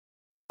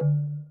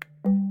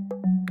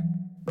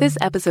This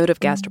episode of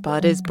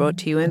Gastropod is brought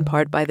to you in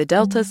part by the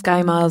Delta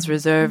SkyMiles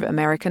Reserve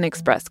American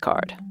Express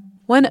card.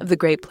 One of the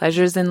great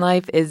pleasures in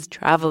life is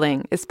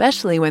traveling,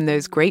 especially when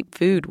there's great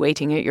food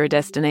waiting at your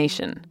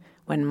destination.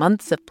 When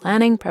months of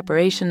planning,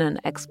 preparation, and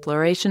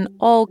exploration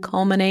all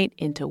culminate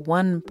into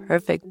one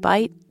perfect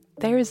bite,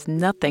 there's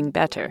nothing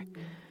better.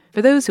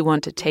 For those who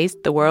want to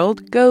taste the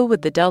world, go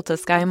with the Delta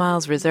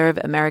SkyMiles Reserve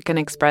American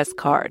Express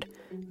card,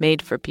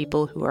 made for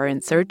people who are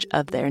in search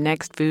of their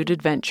next food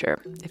adventure.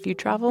 If you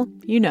travel,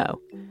 you know.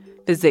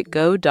 Visit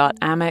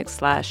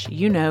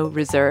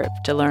go.amex/reserve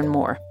to learn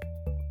more.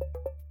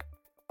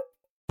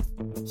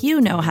 You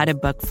know how to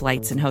book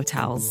flights and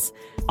hotels.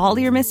 All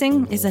you're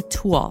missing is a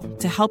tool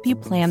to help you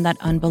plan that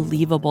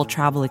unbelievable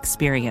travel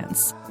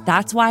experience.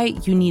 That's why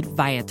you need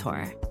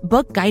Viator.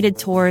 Book guided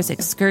tours,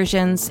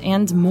 excursions,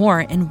 and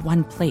more in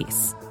one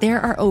place. There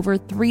are over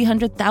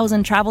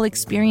 300,000 travel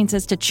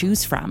experiences to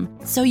choose from,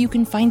 so you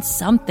can find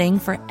something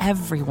for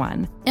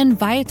everyone. And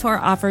Viator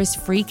offers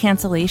free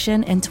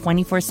cancellation and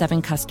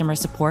 24/7 customer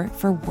support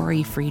for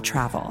worry-free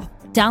travel.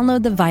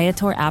 Download the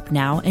Viator app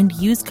now and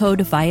use code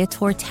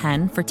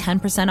Viator10 for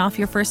 10% off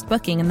your first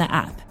booking in the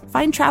app.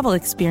 Find travel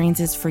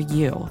experiences for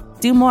you.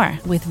 Do more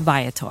with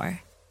Viator.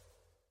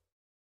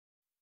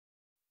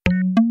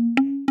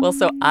 Well,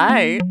 so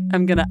I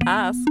am going to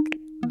ask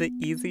the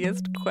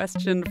easiest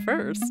question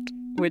first,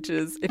 which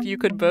is if you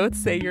could both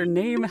say your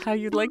name, how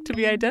you'd like to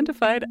be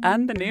identified,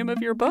 and the name of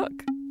your book.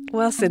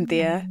 Well,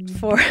 Cynthia,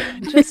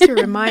 just to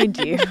remind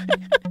you...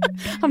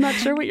 I'm not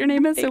sure what your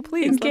name is, so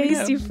please in let me know.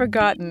 case you've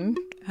forgotten,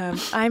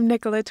 I'm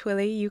Nicola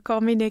Twilley. You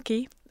call me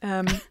Nikki.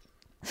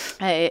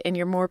 In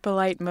your more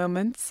polite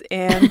moments.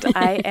 And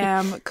I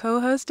am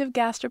co-host of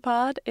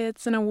Gastropod.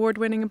 It's an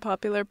award-winning and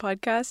popular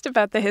podcast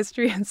about the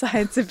history and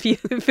science of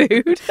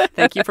food.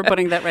 Thank you for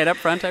putting that right up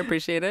front. I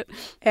appreciate it.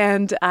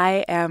 And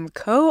I am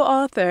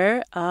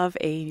co-author of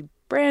a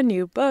brand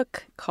new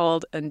book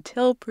called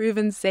Until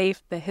Proven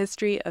Safe, The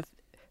History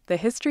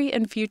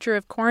and Future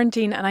of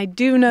Quarantine. And I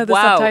do know the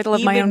subtitle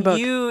of my own book.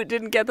 You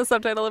didn't get the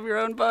subtitle of your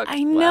own book?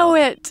 I know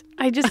it.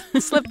 I just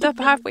slipped up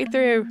halfway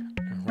through.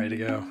 Way to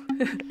go.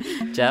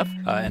 Jeff?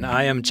 And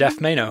I am Jeff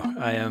Mayno.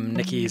 I am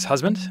Nikki's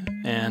husband,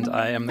 and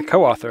I am the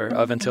co-author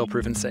of Until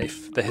Proven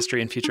Safe, The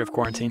History and Future of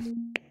Quarantine.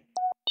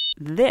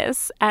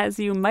 This, as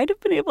you might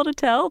have been able to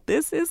tell,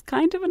 this is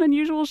kind of an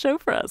unusual show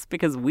for us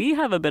because we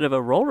have a bit of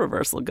a role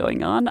reversal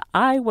going on.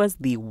 I was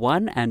the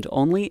one and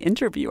only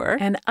interviewer.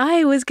 And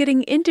I was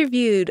getting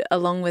interviewed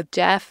along with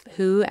Jeff,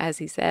 who, as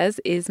he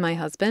says, is my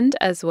husband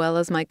as well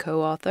as my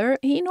co-author.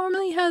 He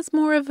normally has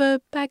more of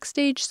a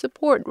backstage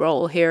support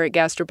role here at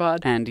Gastropod.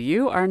 And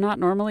you are not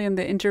normally in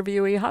the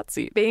interviewee hot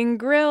seat. Being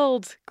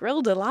grilled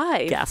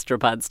alive.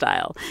 Gastropod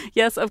style.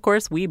 Yes, of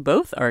course, we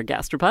both are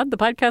Gastropod, the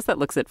podcast that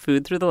looks at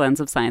food through the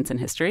lens of science and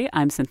history.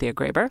 I'm Cynthia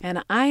Graber.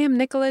 And I am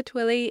Nicola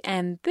Twilley,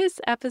 and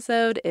this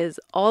episode is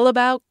all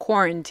about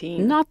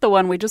quarantine. Not the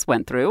one we just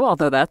went through,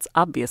 although that's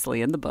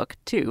obviously in the book,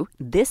 too.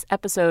 This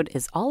episode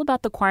is all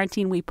about the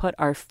quarantine we put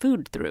our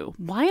food through.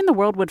 Why in the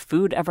world would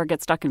food ever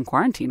get stuck in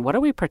quarantine? What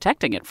are we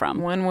protecting it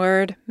from? One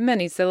word,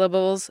 many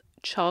syllables,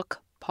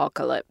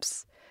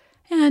 chalk-pocalypse.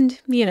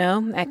 And,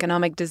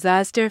 economic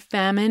disaster,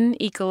 famine,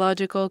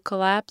 ecological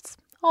collapse.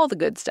 All the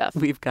good stuff.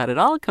 We've got it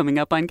all coming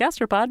up on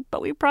Gastropod,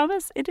 but we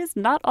promise it is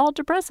not all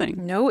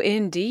depressing. No,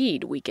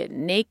 indeed. We get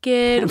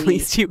naked. At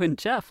least you and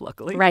Jeff,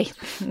 luckily. Right.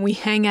 We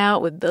hang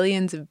out with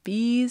billions of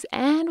bees,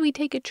 and we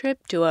take a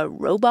trip to a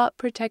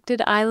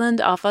robot-protected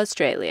island off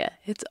Australia.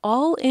 It's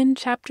all in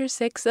Chapter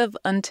 6 of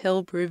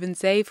Until Proven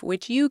Safe,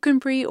 which you can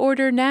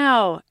pre-order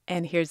now.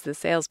 And here's the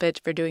sales pitch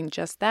for doing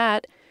just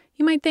that.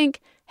 You might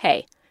think,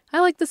 hey, I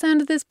like the sound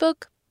of this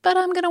book, but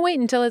I'm going to wait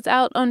until it's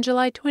out on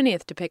July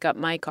 20th to pick up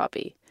my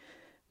copy.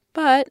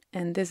 But,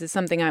 and this is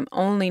something I'm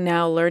only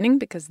now learning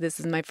because this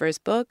is my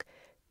first book,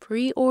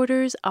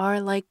 pre-orders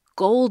are like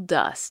gold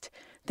dust.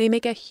 They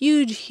make a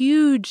huge,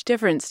 huge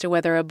difference to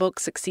whether a book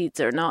succeeds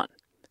or not.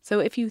 So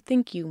if you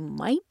think you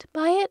might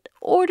buy it,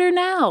 order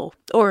now.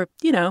 Or,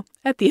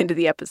 at the end of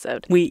the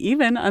episode. We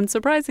even,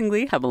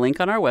 unsurprisingly, have a link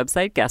on our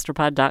website,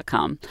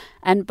 gastropod.com.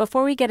 And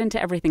before we get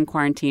into everything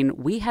quarantine,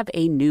 we have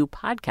a new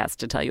podcast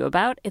to tell you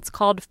about. It's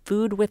called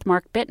Food with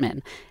Mark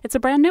Bittman. It's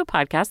a brand new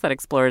podcast that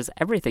explores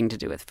everything to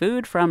do with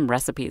food, from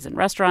recipes in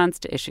restaurants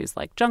to issues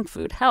like junk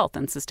food, health,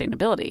 and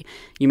sustainability.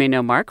 You may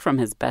know Mark from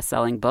his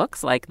best-selling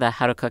books like the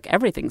How to Cook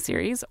Everything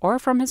series or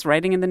from his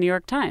writing in the New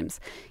York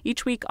Times.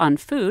 Each week on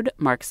Food,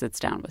 Mark sits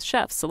down with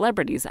chefs,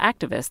 celebrities,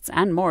 activists,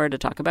 and more to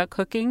talk about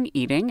cooking,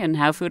 eating, and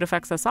how food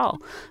affects us all.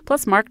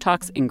 Plus, Mark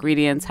talks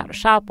ingredients, how to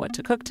shop, what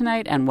to cook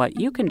tonight, and what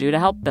you can do to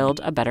help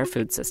build a better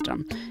food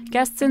system.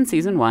 Guests in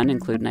Season 1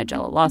 include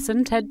Nigella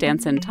Lawson, Ted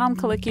Danson, Tom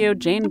Colicchio,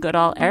 Jane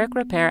Goodall, Eric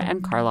Ripert,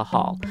 and Carla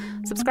Hall.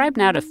 Subscribe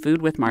now to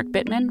Food with Mark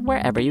Bittman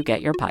wherever you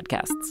get your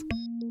podcasts.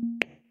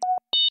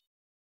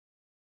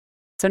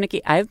 So,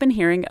 Nikki, I've been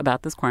hearing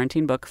about this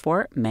quarantine book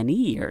for many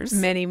years.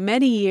 Many,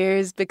 many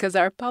years, because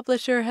our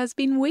publisher has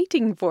been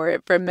waiting for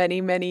it for many,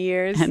 many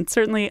years. And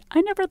certainly,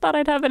 I never thought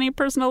I'd have any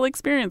personal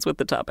experience with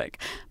the topic.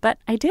 But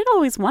I did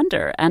always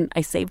wonder, and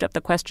I saved up the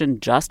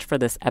question just for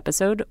this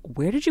episode,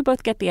 where did you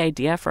both get the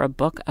idea for a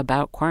book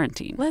about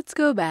quarantine? Let's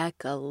go back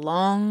a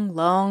long,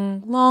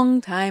 long, long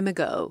time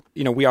ago.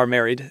 We are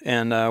married,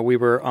 and we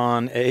were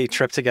on a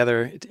trip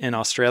together in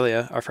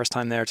Australia, our first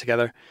time there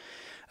together,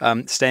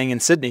 staying in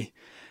Sydney.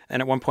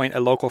 And at one point, a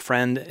local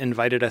friend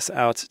invited us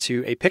out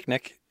to a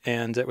picnic,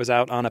 and it was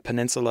out on a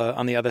peninsula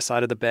on the other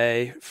side of the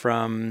bay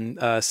from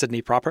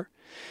Sydney proper.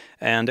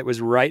 And it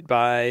was right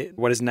by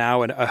what is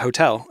now a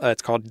hotel.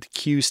 It's called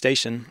Kew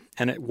Station,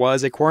 and it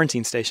was a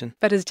quarantine station.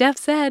 But as Jeff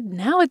said,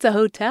 now it's a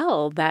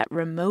hotel, that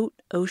remote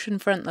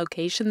oceanfront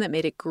location that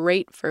made it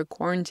great for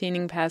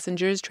quarantining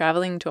passengers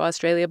traveling to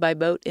Australia by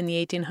boat in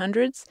the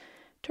 1800s.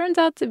 Turns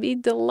out to be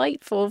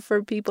delightful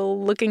for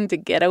people looking to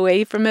get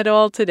away from it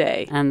all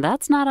today. And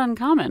that's not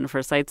uncommon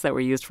for sites that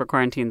were used for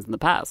quarantines in the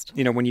past.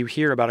 When you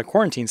hear about a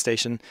quarantine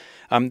station,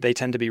 they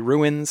tend to be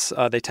ruins.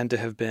 They tend to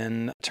have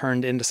been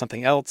turned into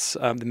something else.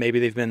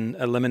 Maybe they've been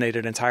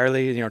eliminated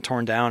entirely,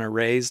 torn down or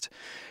razed,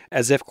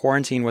 as if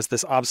quarantine was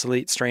this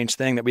obsolete, strange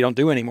thing that we don't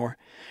do anymore.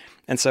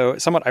 And so,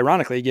 somewhat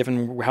ironically,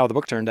 given how the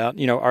book turned out,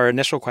 our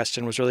initial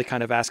question was really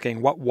kind of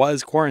asking, what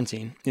was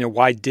quarantine?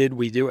 Why did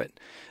we do it?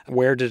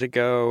 Where did it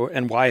go?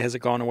 And why has it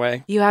gone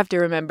away? You have to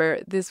remember,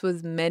 this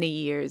was many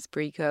years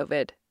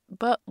pre-COVID.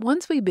 But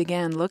once we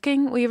began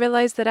looking, we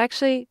realized that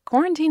actually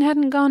quarantine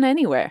hadn't gone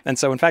anywhere. And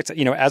so, in fact,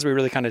 as we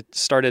really kind of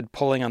started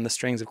pulling on the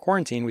strings of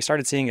quarantine, we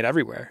started seeing it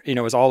everywhere.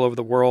 It was all over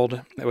the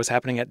world. It was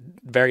happening at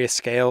various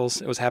scales.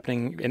 It was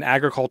happening in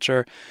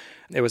agriculture.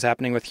 It was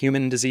happening with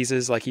human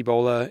diseases like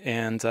Ebola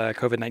and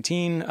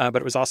COVID-19, but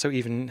it was also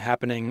even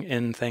happening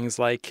in things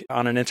like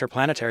on an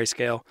interplanetary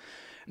scale,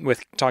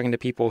 with talking to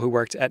people who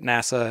worked at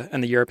NASA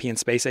and the European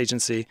Space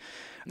Agency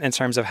in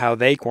terms of how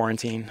they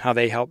quarantine, how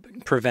they help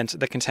prevent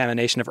the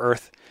contamination of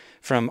Earth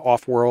from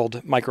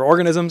off-world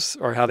microorganisms,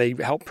 or how they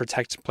help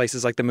protect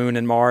places like the Moon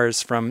and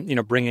Mars from,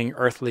 bringing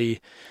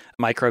earthly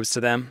microbes to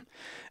them.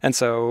 And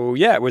so,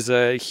 it was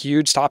a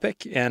huge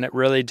topic, and it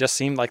really just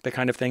seemed like the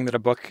kind of thing that a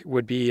book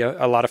would be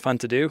a lot of fun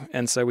to do.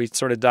 And so we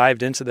sort of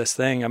dived into this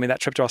thing. I mean, that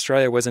trip to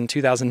Australia was in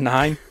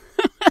 2009.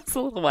 That's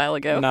a little while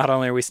ago. Not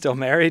only are we still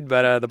married,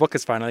 but the book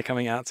is finally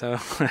coming out. So,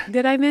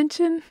 Did I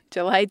mention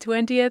July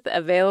 20th,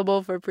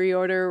 available for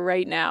pre-order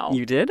right now?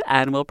 You did,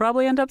 and we'll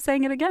probably end up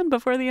saying it again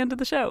before the end of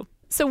the show.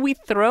 So we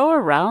throw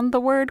around the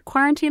word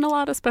quarantine a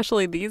lot,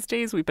 especially these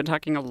days. We've been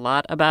talking a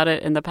lot about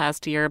it in the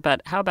past year,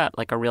 but how about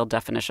like a real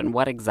definition?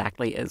 What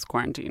exactly is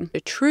quarantine? A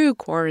true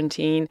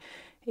quarantine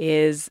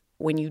is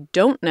when you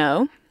don't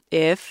know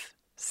if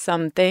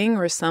something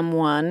or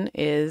someone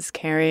is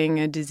carrying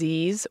a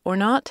disease or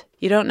not.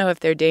 You don't know if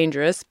they're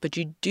dangerous, but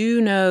you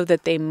do know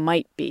that they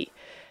might be.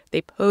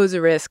 They pose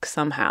a risk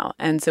somehow.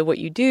 And so what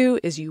you do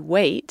is you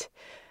wait.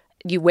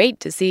 You wait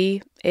to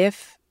see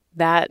if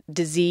that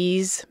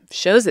disease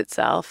shows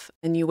itself,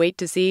 and you wait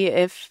to see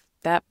if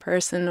that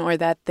person or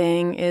that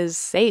thing is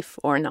safe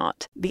or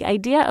not. The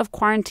idea of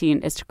quarantine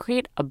is to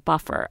create a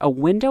buffer, a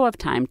window of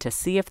time to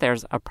see if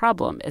there's a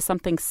problem. Is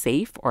something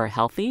safe or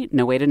healthy?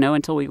 No way to know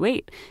until we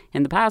wait.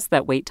 In the past,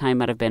 that wait time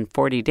might have been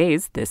 40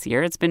 days. This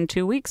year, it's been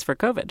 2 weeks for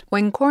COVID.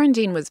 When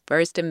quarantine was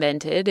first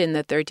invented in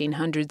the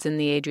 1300s in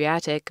the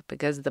Adriatic,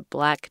 because the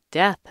Black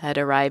Death had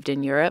arrived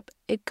in Europe,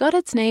 it got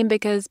its name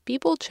because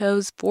people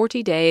chose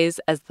 40 days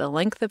as the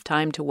length of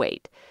time to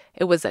wait.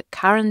 It was a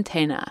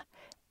quarantena.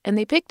 And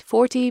they picked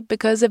 40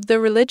 because of the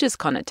religious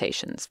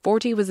connotations.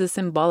 40 was a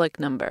symbolic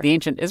number. The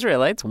ancient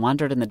Israelites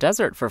wandered in the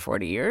desert for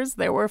 40 years.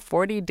 There were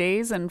 40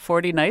 days and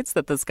 40 nights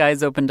that the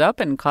skies opened up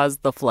and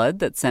caused the flood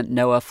that sent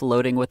Noah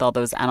floating with all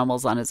those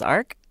animals on his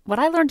ark. What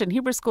I learned in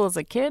Hebrew school as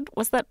a kid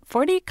was that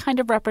 40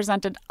 kind of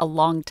represented a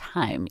long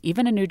time,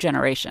 even a new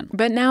generation.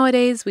 But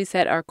nowadays, we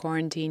set our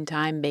quarantine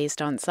time based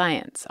on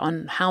science,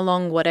 on how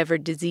long whatever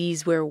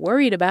disease we're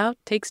worried about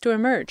takes to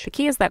emerge. The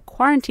key is that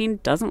quarantine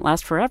doesn't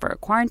last forever.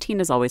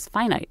 Quarantine is always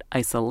finite.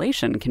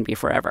 Isolation can be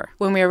forever.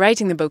 When we were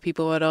writing the book,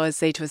 people would always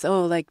say to us,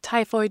 like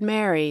Typhoid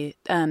Mary,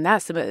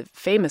 that's a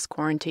famous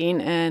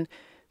quarantine. And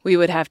we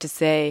would have to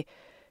say,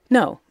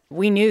 no.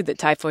 We knew that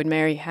Typhoid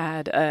Mary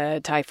had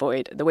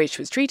typhoid. The way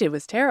she was treated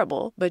was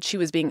terrible, but she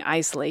was being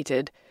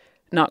isolated,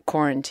 not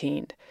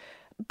quarantined.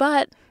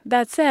 But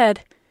that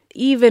said,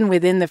 even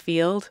within the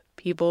field,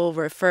 people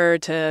refer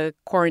to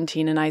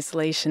quarantine and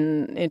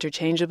isolation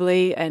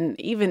interchangeably.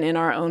 And even in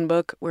our own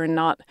book, we're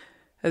not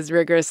as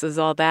rigorous as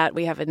all that.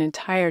 We have an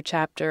entire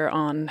chapter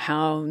on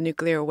how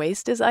nuclear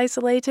waste is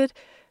isolated.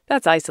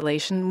 That's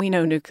isolation. We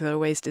know nuclear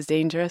waste is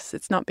dangerous.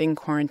 It's not being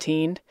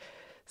quarantined.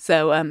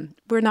 So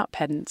we're not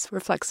pedants. We're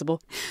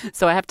flexible.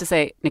 So I have to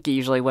say, Nikki,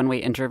 usually when we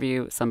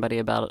interview somebody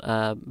about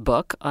a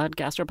book on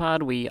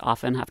Gastropod, we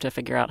often have to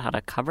figure out how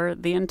to cover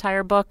the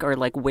entire book or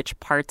like which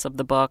parts of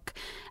the book.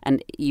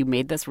 And you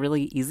made this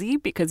really easy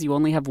because you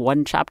only have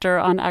one chapter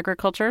on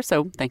agriculture.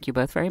 So thank you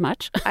both very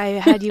much. I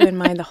had you in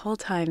mind the whole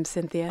time,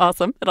 Cynthia.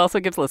 Awesome. It also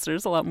gives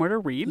listeners a lot more to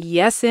read.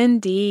 Yes,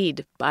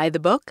 indeed. Buy the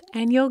book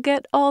and you'll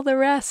get all the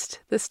rest.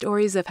 The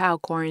stories of how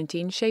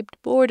quarantine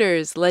shaped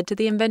borders, led to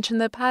the invention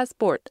of the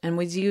passport, and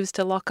was used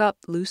to lock up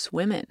loose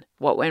women.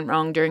 What went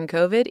wrong during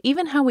COVID,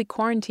 even how we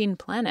quarantine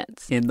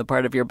planets. In the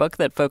part of your book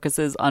that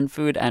focuses on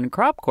food and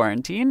crop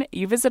quarantine,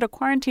 you visit a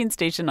quarantine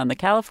station on the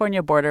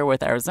California border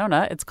with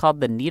Arizona. It's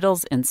called the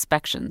Needles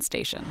Inspection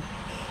Station.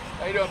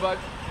 How you doing, bud?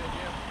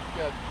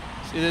 Good.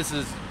 See, this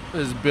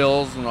is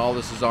bills and all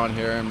this is on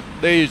here, and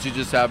they usually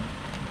just have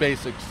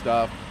basic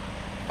stuff,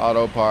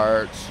 auto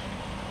parts.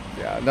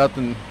 Yeah,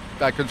 nothing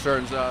that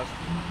concerns us.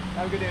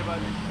 Have a good day,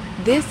 bud.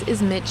 This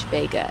is Mitch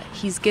Vega.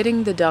 He's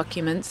getting the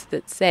documents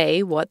that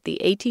say what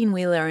the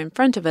 18-wheeler in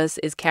front of us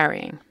is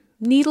carrying.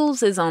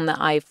 Needles is on the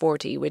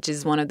I-40, which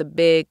is one of the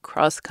big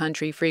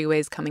cross-country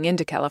freeways coming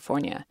into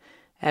California.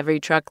 Every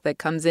truck that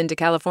comes into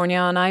California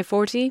on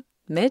I-40,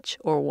 Mitch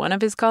or one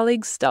of his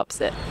colleagues stops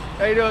it.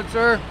 How you doing,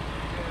 sir?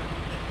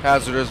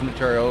 Hazardous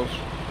materials,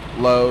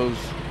 Lowe's,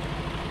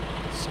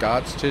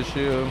 Scott's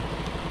Tissue,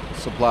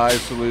 Supply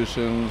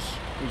Solutions.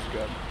 Who's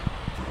good?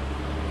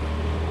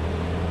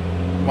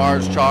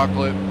 Mars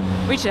Chocolate.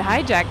 We should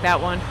hijack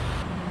that one.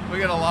 We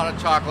get a lot of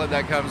chocolate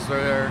that comes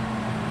through here.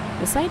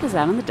 The site is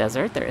out in the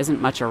desert. There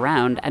isn't much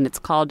around, and it's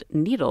called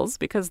Needles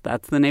because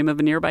that's the name of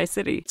a nearby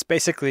city. It's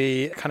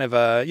basically kind of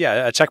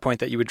a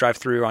checkpoint that you would drive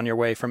through on your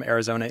way from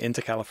Arizona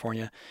into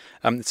California.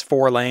 It's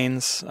 4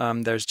 lanes.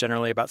 There's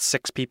generally about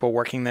 6 people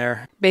working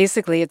there.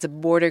 Basically, it's a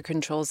border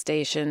control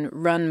station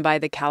run by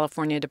the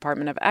California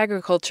Department of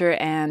Agriculture,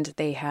 and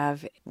they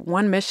have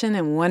one mission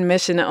and one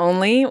mission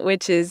only,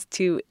 which is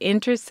to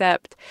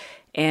intercept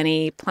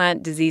any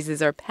plant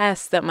diseases or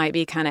pests that might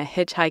be kind of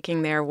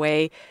hitchhiking their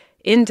way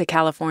into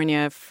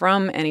California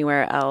from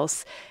anywhere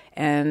else,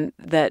 and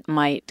that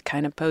might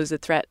kind of pose a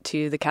threat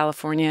to the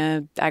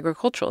California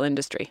agricultural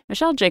industry.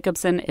 Michelle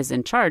Jacobson is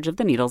in charge of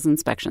the Needles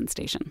Inspection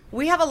Station.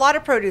 We have a lot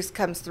of produce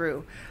comes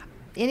through.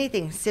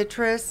 Anything,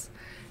 citrus,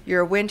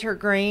 your winter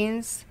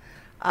greens,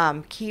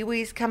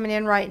 kiwis coming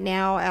in right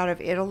now out of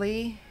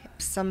Italy,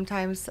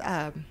 sometimes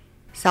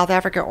South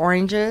Africa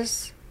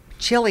oranges,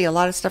 chili, a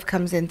lot of stuff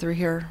comes in through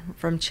here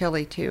from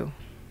Chile too.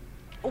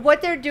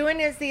 What they're doing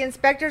is the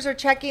inspectors are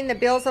checking the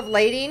bills of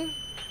lading.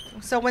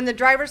 So when the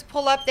drivers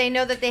pull up, they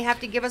know that they have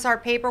to give us our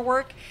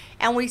paperwork,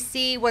 and we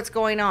see what's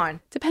going on.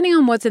 Depending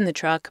on what's in the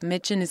truck,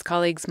 Mitch and his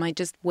colleagues might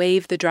just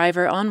wave the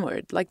driver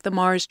onward, like the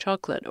Mars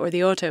Chocolate or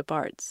the auto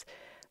parts.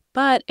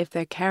 But if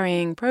they're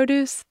carrying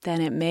produce, then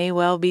it may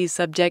well be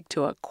subject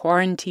to a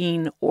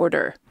quarantine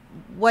order.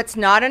 What's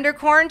not under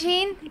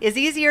quarantine is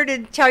easier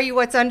to tell you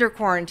what's under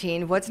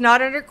quarantine. What's not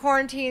under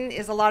quarantine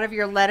is a lot of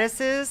your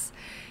lettuces.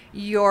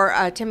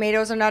 Your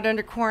tomatoes are not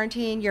under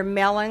quarantine. Your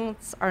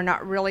melons are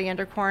not really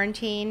under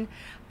quarantine.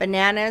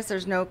 Bananas,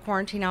 there's no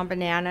quarantine on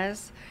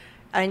bananas.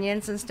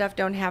 Onions and stuff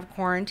don't have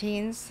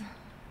quarantines.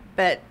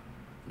 But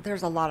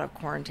there's a lot of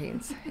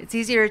quarantines. It's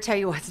easier to tell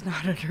you what's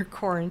not under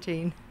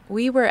quarantine.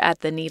 We were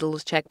at the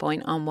Needles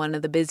checkpoint on one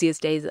of the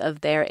busiest days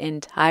of their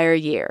entire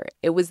year.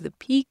 It was the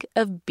peak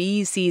of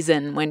bee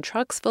season, when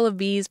trucks full of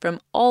bees from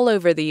all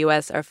over the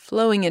U.S. are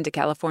flowing into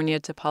California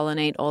to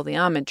pollinate all the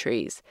almond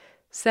trees.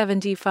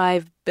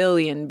 75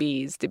 billion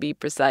bees, to be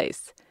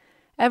precise.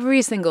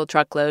 Every single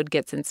truckload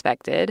gets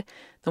inspected.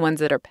 The ones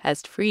that are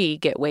pest-free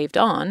get waved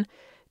on.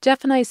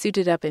 Jeff and I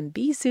suited up in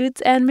bee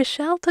suits, and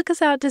Michelle took us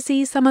out to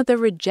see some of the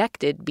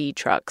rejected bee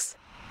trucks.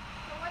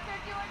 So what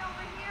they're doing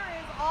over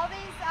here is all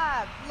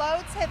these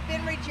loads have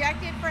been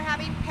rejected for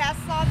having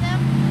pests on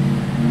them.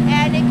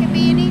 And it can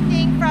be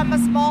anything from a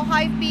small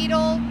hive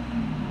beetle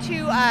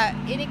to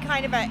any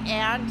kind of an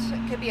ant.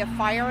 It could be a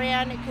fire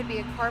ant, it could be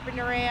a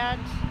carpenter ant,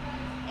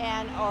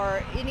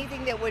 or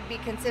anything that would be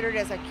considered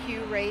as a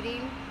Q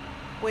rating,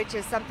 which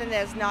is something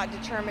that is not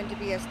determined to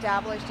be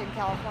established in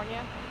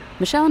California.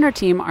 Michelle and her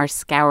team are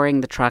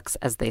scouring the trucks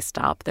as they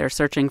stop. They're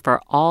searching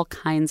for all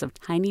kinds of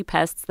tiny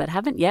pests that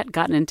haven't yet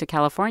gotten into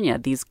California,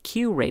 these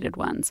Q-rated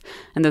ones.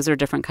 And those are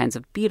different kinds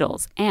of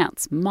beetles,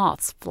 ants,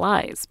 moths,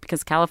 flies,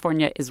 because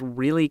California is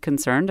really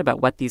concerned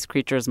about what these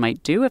creatures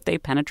might do if they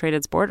penetrate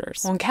its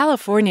borders. Well,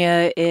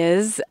 California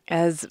is,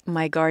 as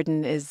my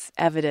garden is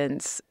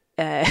evidence,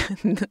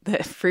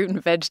 the fruit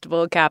and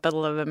vegetable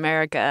capital of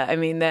America. I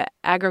mean, the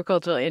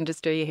agricultural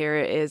industry here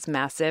is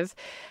massive.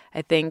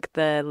 I think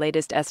the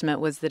latest estimate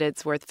was that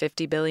it's worth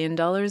 $50 billion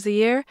a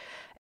year.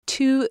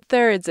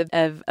 2/3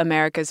 of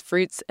America's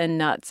fruits and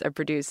nuts are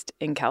produced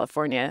in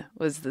California,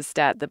 was the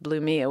stat that blew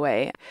me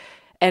away.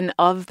 And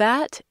of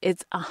that,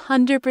 it's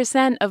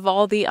 100% of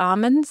all the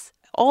almonds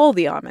all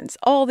the almonds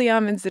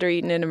that are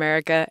eaten in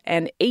America,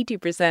 and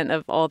 80%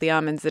 of all the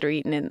almonds that are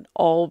eaten in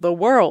all the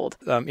world.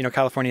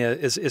 California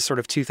is sort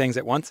of two things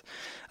at once.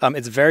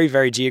 It's very,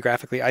 very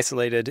geographically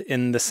isolated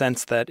in the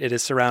sense that it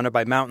is surrounded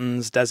by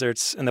mountains,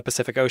 deserts, and the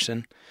Pacific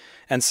Ocean.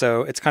 And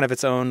so it's kind of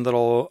its own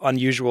little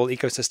unusual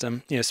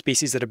ecosystem.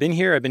 Species that have been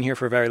here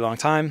for a very long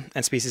time,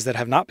 and species that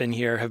have not been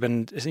here have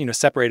been,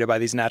 separated by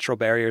these natural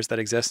barriers that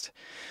exist.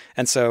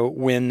 And so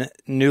when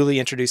newly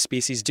introduced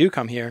species do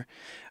come here,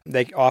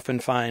 they often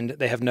find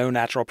they have no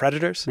natural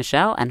predators.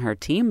 Michelle and her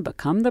team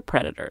become the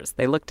predators.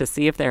 They look to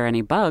see if there are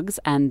any bugs,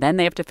 and then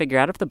they have to figure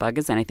out if the bug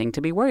is anything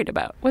to be worried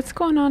about. What's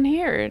going on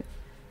here?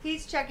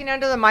 He's checking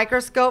under the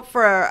microscope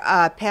for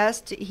a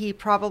pest.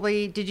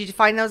 Did you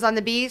find those on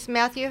the bees,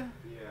 Matthew?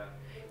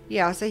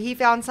 Yeah, so he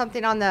found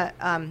something on the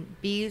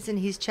bees, and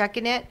he's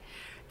checking it.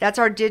 That's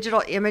our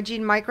digital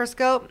imaging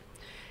microscope.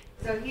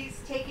 So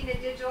he's taking a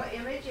digital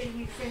image, and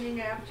he's sending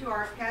it up to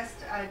our pest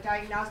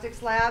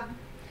diagnostics lab,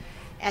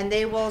 and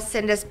they will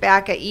send us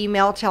back an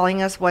email telling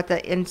us what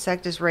the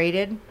insect is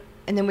rated,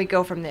 and then we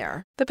go from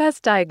there. The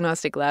pest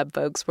diagnostic lab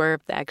folks were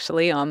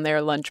actually on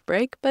their lunch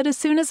break, but as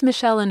soon as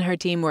Michelle and her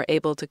team were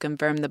able to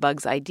confirm the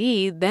bug's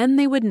ID, then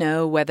they would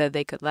know whether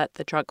they could let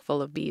the truck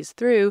full of bees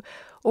through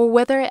or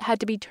whether it had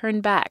to be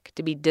turned back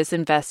to be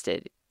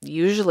disinfested,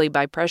 usually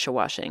by pressure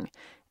washing,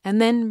 and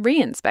then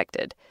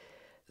re-inspected.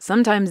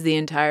 Sometimes the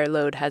entire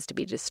load has to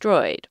be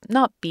destroyed.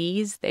 Not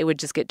bees, they would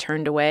just get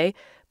turned away.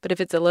 But if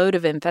it's a load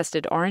of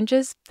infested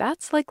oranges,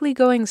 that's likely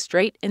going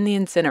straight in the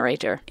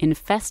incinerator.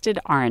 Infested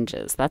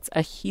oranges. That's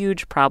a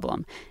huge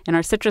problem. In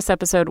our citrus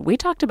episode, we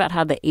talked about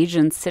how the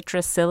Asian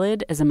citrus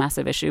psyllid is a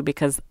massive issue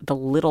because the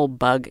little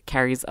bug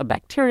carries a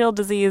bacterial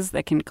disease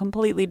that can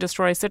completely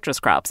destroy citrus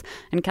crops.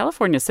 And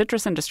California's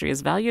citrus industry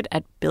is valued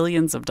at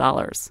billions of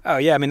dollars. Oh,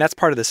 yeah. I mean, that's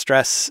part of the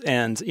stress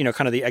and,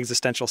 kind of the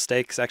existential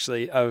stakes,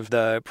 actually, of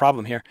the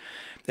problem here,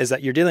 is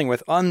that you're dealing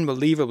with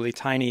unbelievably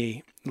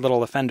tiny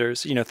little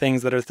offenders,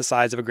 things that are the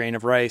size of a grain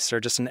of rice or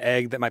just an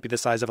egg that might be the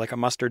size of like a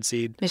mustard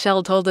seed.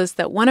 Michelle told us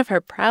that one of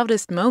her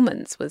proudest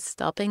moments was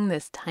stopping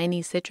this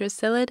tiny citrus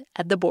psyllid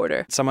at the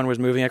border. Someone was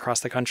moving across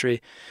the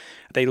country.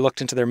 They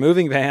looked into their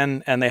moving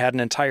van and they had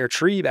an entire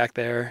tree back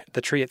there.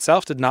 The tree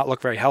itself did not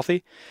look very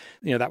healthy.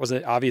 That was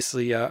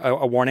obviously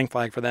a warning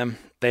flag for them.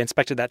 They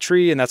inspected that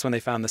tree and that's when they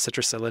found the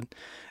citrus psyllid.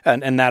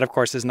 And that, of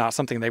course, is not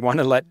something they want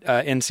to let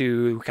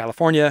into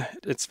California.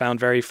 It's found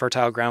very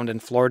fertile ground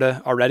in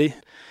Florida already.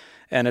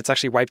 And it's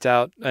actually wiped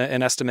out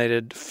an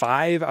estimated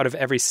 5 out of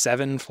every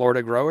 7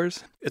 Florida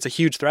growers. It's a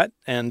huge threat,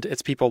 and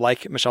it's people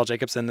like Michelle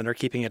Jacobson that are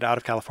keeping it out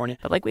of California.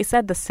 But like we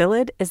said, the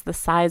psyllid is the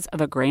size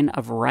of a grain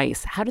of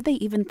rice. How do they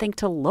even think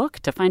to look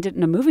to find it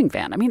in a moving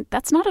van? I mean,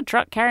 that's not a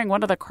truck carrying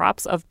one of the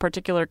crops of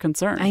particular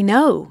concern. I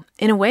know.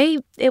 In a way,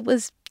 it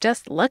was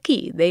just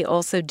lucky. They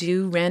also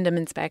do random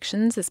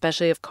inspections,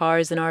 especially of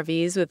cars and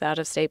RVs with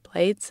out-of-state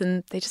plates,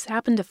 and they just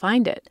happened to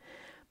find it.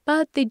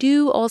 But they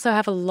do also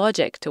have a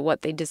logic to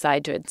what they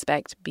decide to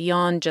inspect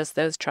beyond just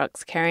those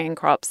trucks carrying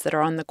crops that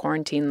are on the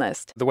quarantine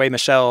list. The way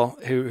Michelle,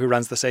 who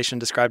runs the station,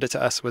 described it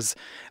to us was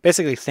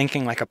basically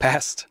thinking like a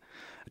pest,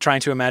 trying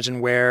to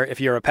imagine where,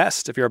 if you're a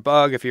pest, if you're a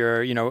bug, if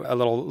you're, a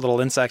little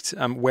insect,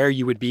 where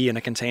you would be in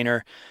a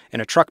container, in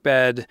a truck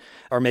bed,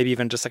 or maybe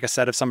even just like a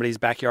set of somebody's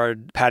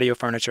backyard patio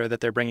furniture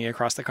that they're bringing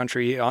across the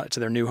country to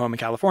their new home in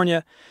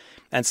California.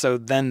 And so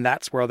then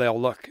that's where they'll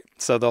look.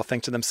 So they'll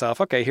think to themselves,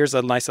 okay, here's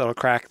a nice little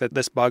crack that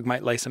this bug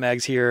might lay some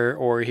eggs here,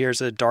 or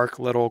here's a dark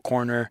little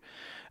corner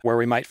where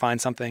we might find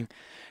something.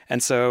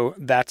 And so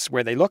that's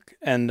where they look.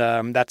 And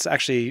that's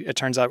actually, it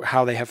turns out,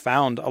 how they have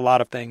found a lot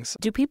of things.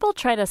 Do people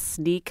try to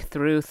sneak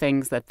through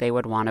things that they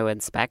would want to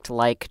inspect,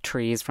 like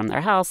trees from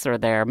their house or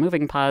their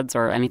moving pods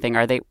or anything?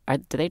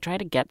 Do they try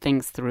to get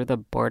things through the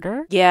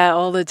border? Yeah,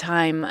 all the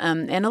time.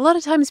 And a lot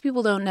of times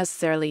people don't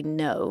necessarily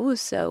know.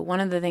 So one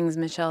of the things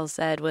Michelle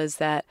said was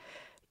that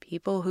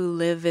people who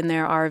live in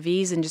their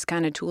RVs and just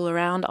kind of tool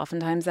around,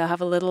 oftentimes they'll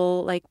have a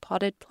little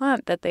potted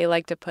plant that they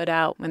like to put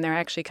out when they're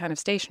actually kind of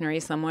stationary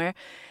somewhere.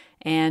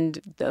 And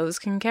those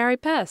can carry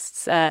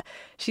pests.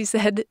 She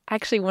said,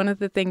 actually, one of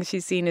the things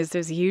she's seen is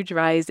there's a huge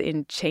rise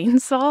in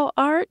chainsaw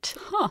art.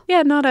 Huh.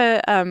 Yeah, not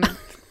a not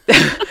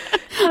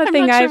a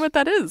thing I'm not sure I've what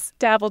that is.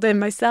 dabbled in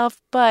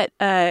myself, but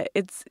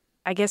it's,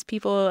 I guess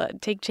people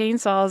take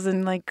chainsaws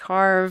and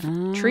carve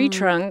tree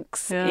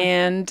trunks. Yeah.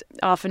 And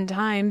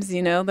oftentimes,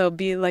 there'll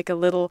be a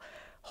little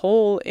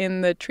hole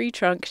in the tree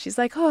trunk. She's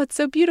like, oh, it's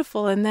so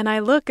beautiful. And then I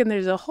look and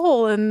there's a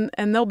hole and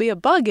there'll be a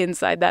bug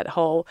inside that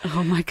hole.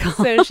 Oh, my God.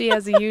 So she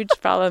has a huge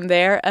problem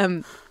there.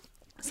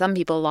 Some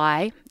people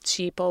lie.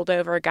 She pulled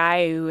over a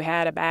guy who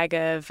had a bag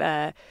of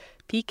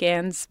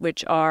pecans,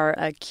 which are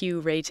a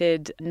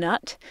Q-rated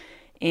nut.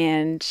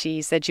 And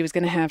she said she was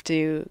going to have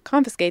to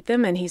confiscate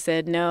them. And he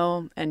said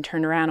no and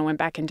turned around and went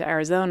back into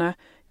Arizona.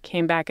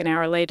 Came back an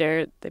hour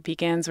later. The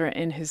pecans were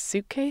in his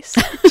suitcase.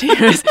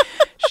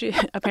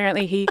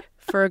 Apparently he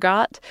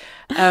forgot.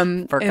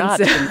 Forgot,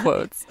 in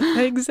quotes.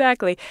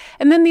 Exactly.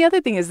 And then the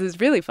other thing is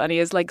really funny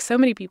is so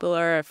many people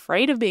are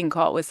afraid of being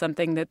caught with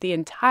something that the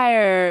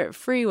entire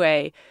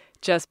freeway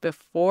just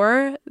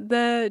before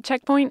the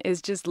checkpoint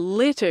is just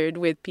littered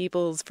with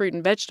people's fruit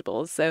and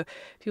vegetables. So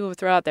people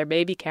throw out their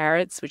baby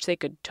carrots, which they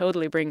could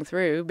totally bring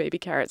through. Baby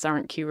carrots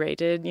aren't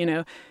Q-rated,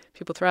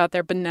 People throw out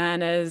their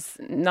bananas.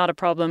 Not a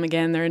problem.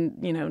 Again, there are,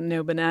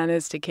 no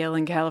bananas to kill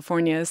in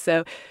California.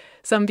 So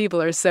some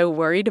people are so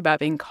worried about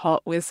being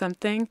caught with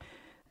something,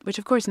 which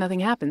of course nothing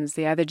happens.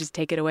 They either just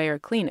take it away or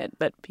clean it.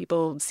 But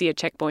people see a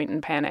checkpoint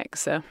and panic.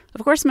 So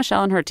of course,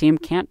 Michelle and her team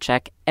can't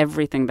check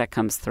everything that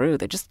comes through.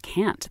 They just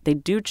can't. They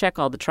do check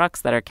all the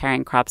trucks that are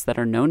carrying crops that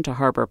are known to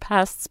harbor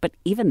pests, but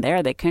even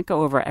there, they can't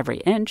go over every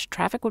inch.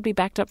 Traffic would be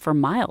backed up for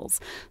miles.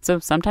 So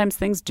sometimes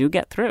things do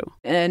get through.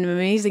 An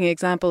amazing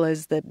example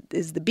is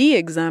the bee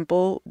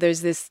example.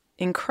 There's this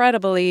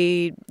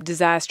incredibly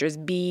disastrous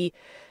bee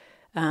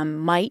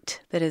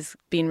mite that has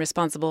been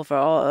responsible for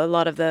a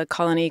lot of the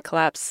colony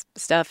collapse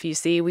stuff you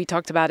see. We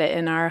talked about it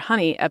in our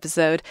honey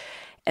episode.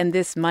 And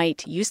this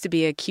mite used to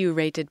be a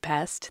Q-rated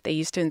pest. They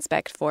used to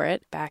inspect for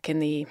it back in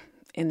the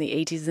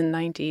 80s and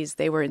 90s.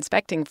 They were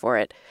inspecting for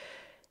it.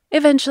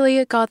 Eventually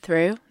it got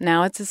through.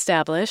 Now it's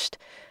established.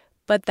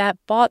 But that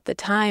bought the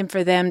time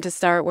for them to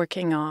start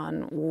working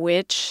on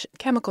which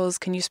chemicals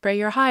can you spray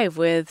your hive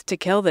with to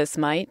kill this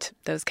mite.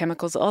 Those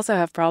chemicals also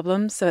have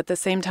problems. So at the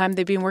same time,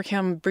 they've been working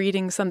on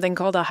breeding something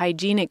called a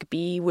hygienic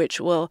bee, which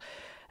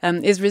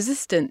is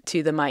resistant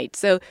to the mite.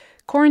 So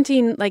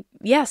quarantine,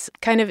 yes,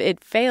 kind of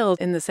it failed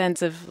in the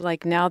sense of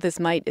now this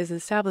mite is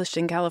established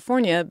in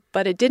California,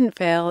 but it didn't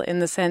fail in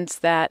the sense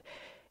that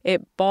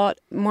it bought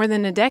more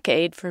than a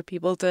decade for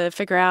people to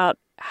figure out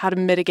how to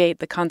mitigate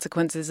the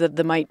consequences of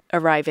the mite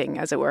arriving,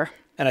 as it were.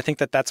 And I think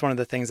that that's one of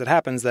the things that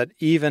happens, that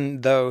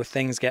even though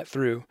things get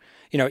through,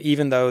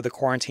 even though the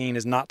quarantine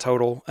is not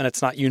total and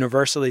it's not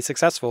universally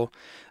successful,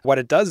 what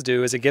it does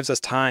do is it gives us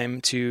time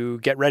to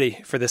get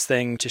ready for this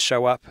thing to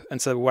show up. And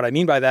so what I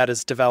mean by that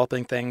is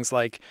developing things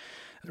like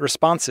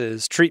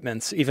responses,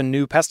 treatments, even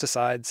new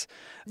pesticides,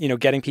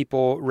 getting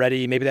people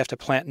ready. Maybe they have to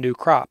plant new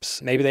crops.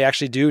 Maybe they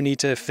actually do need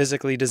to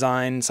physically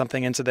design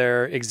something into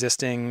their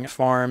existing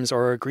farms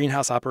or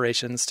greenhouse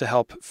operations to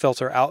help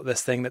filter out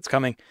this thing that's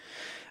coming.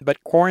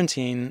 But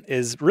quarantine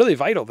is really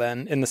vital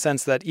then, in the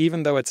sense that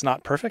even though it's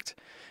not perfect,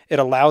 it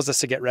allows us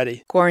to get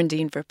ready.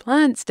 Quarantine for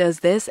plants does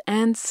this,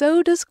 and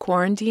so does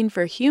quarantine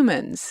for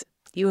humans.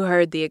 You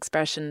heard the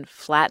expression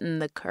flatten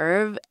the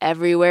curve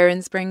everywhere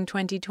in spring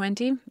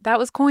 2020. That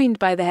was coined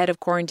by the head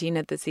of quarantine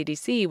at the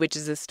CDC, which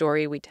is a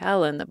story we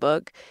tell in the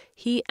book.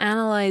 He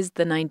analyzed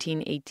the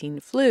 1918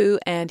 flu,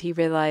 and he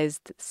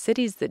realized that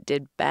cities that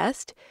did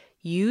best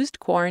used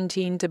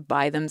quarantine to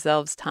buy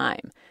themselves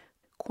time.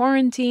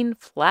 Quarantine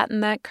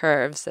flattened that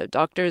curve so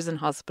doctors and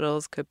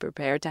hospitals could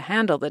prepare to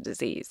handle the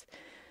disease.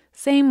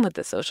 Same with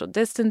the social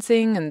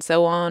distancing and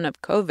so on of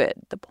COVID.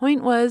 The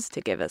point was to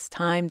give us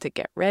time to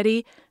get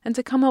ready and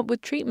to come up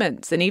with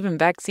treatments and even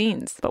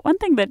vaccines. But one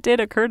thing that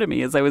did occur to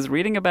me as I was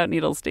reading about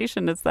Needle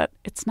Station is that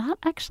it's not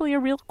actually a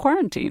real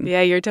quarantine.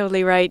 Yeah, you're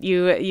totally right.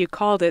 You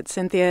called it,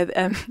 Cynthia.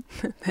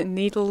 The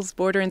Needles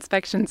Border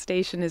Inspection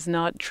Station is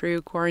not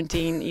true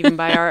quarantine, even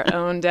by our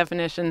own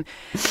definition.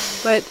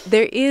 But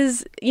there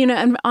is,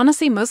 and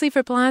honestly, mostly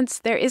for plants,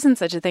 there isn't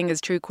such a thing as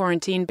true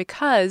quarantine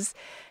because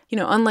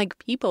unlike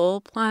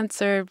people,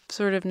 plants are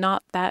sort of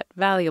not that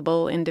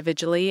valuable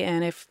individually.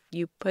 And if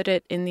you put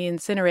it in the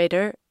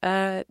incinerator,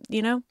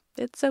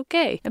 it's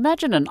okay.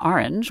 Imagine an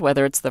orange,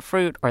 whether it's the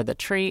fruit or the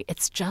tree,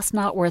 it's just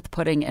not worth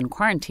putting in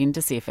quarantine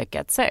to see if it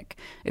gets sick.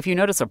 If you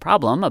notice a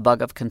problem, a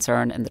bug of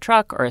concern in the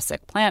truck or a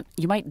sick plant,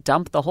 you might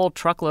dump the whole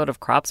truckload of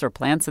crops or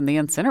plants in the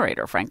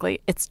incinerator,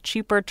 frankly. It's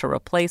cheaper to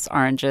replace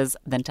oranges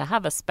than to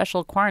have a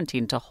special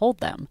quarantine to hold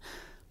them.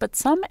 But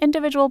some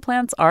individual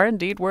plants are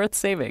indeed worth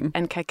saving.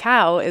 And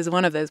cacao is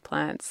one of those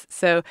plants.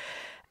 So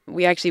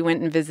we actually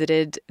went and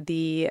visited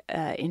the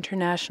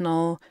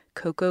International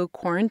Cocoa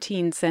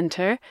Quarantine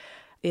Center.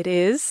 It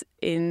is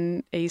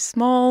in a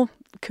small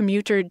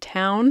commuter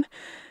town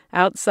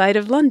outside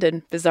of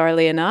London,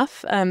 bizarrely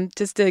enough.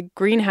 Just a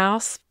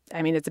greenhouse.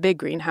 I mean, it's a big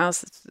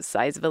greenhouse. It's the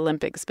size of an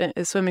Olympic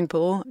swimming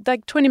pool.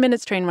 Like 20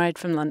 minutes train ride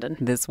from London.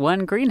 This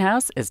one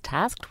greenhouse is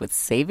tasked with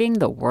saving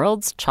the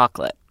world's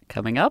chocolate.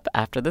 Coming up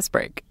after this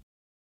break.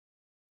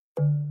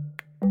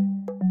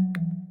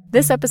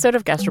 This episode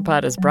of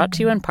Gastropod is brought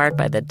to you in part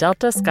by the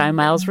Delta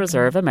SkyMiles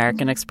Reserve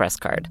American Express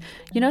card.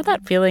 You know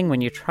that feeling when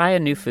you try a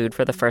new food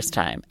for the first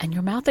time and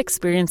your mouth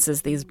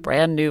experiences these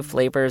brand new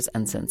flavors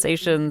and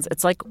sensations?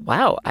 It's like,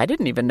 wow, I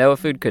didn't even know a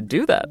food could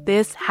do that.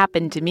 This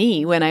happened to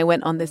me when I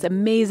went on this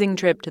amazing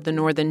trip to the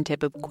northern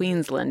tip of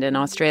Queensland in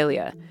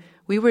Australia.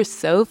 We were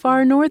so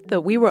far north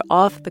that we were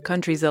off the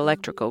country's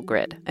electrical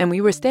grid, and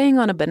we were staying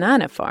on a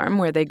banana farm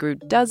where they grew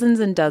dozens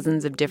and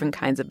dozens of different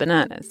kinds of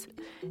bananas.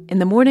 In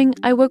the morning,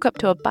 I woke up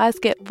to a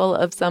basket full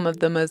of some of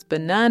the most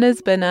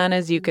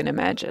bananas you can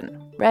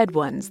imagine. red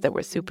ones that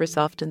were super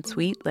soft and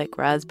sweet like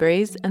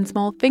raspberries, and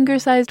small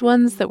finger-sized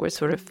ones that were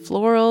sort of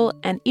floral,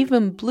 and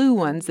even blue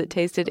ones that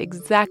tasted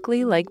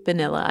exactly like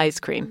vanilla ice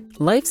cream.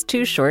 Life's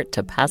too short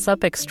to pass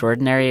up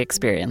extraordinary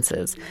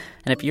experiences.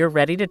 And if you're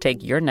ready to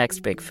take your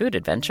next big food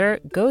adventure,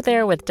 go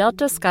there with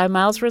Delta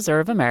SkyMiles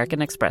Reserve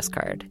American Express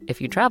card.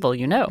 If you travel,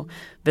 you know.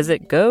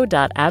 Visit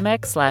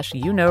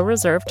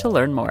go.amex/reserve to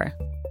learn more.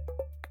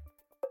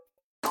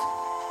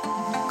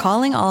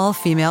 Calling all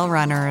female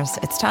runners,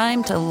 it's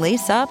time to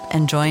lace up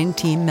and join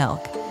Team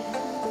Milk.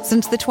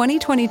 Since the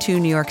 2022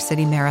 New York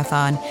City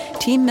Marathon,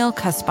 Team Milk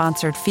has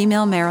sponsored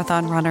female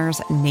marathon runners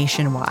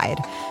nationwide,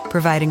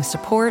 providing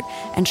support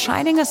and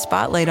shining a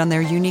spotlight on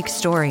their unique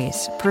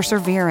stories,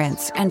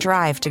 perseverance, and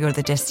drive to go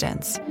the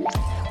distance.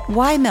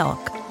 Why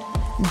milk?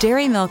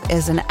 Dairy milk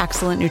is an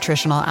excellent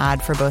nutritional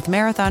add for both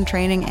marathon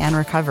training and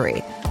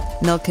recovery.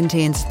 Milk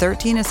contains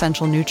 13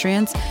 essential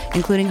nutrients,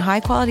 including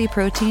high-quality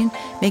protein,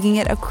 making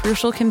it a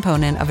crucial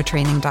component of a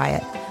training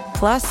diet.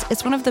 Plus,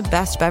 it's one of the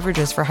best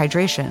beverages for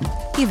hydration,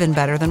 even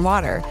better than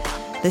water.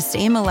 The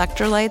same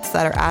electrolytes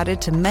that are added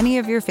to many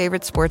of your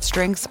favorite sports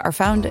drinks are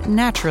found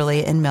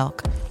naturally in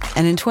milk.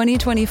 And in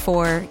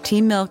 2024,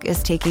 Team Milk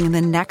is taking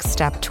the next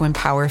step to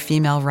empower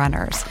female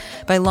runners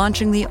by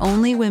launching the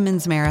only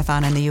women's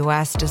marathon in the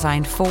U.S.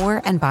 designed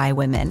for and by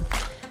women.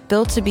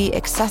 Built to be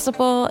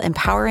accessible,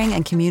 empowering,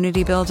 and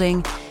community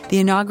building, the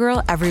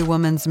inaugural Every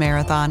Woman's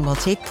Marathon will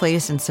take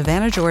place in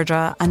Savannah,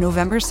 Georgia on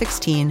November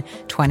 16,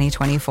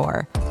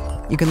 2024.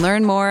 You can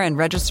learn more and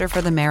register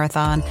for the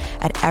marathon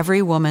at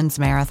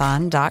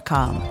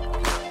everywomansmarathon.com.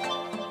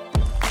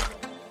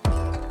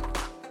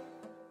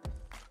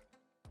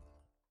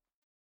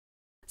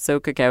 So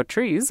cacao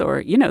trees,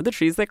 or, the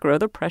trees that grow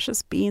the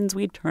precious beans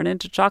we turn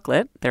into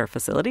chocolate, their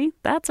facility,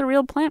 that's a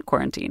real plant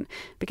quarantine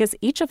because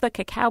each of the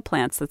cacao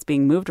plants that's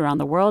being moved around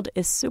the world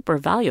is super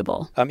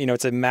valuable.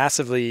 It's a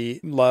massively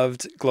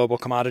loved global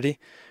commodity.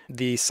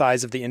 The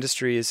size of the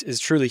industry is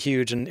truly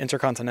huge and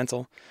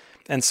intercontinental.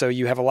 And so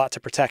you have a lot to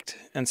protect.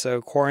 And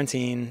so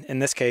quarantine, in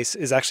this case,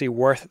 is actually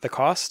worth the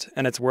cost,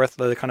 and it's worth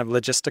the kind of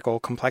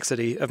logistical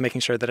complexity of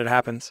making sure that it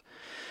happens.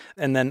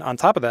 And then on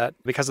top of that,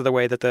 because of the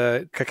way that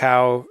the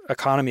cacao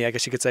economy, I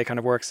guess you could say, kind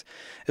of works,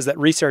 is that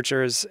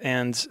researchers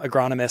and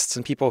agronomists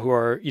and people who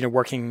are,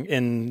 working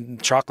in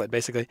chocolate,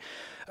 basically,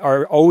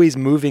 are always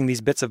moving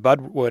these bits of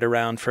budwood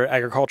around for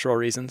agricultural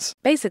reasons.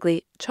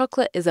 Basically,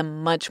 chocolate is a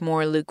much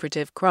more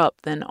lucrative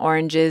crop than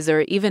oranges or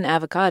even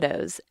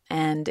avocados.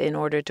 And in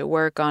order to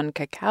work on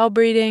cacao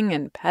breeding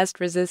and pest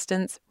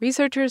resistance,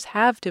 researchers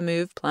have to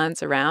move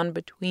plants around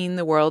between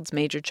the world's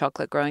major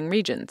chocolate growing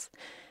regions.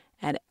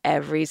 And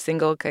every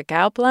single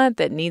cacao plant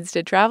that needs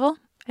to travel,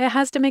 it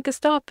has to make a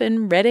stop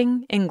in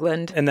Reading,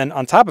 England. And then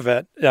on top of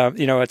it,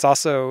 it's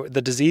also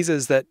the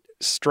diseases that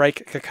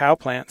strike cacao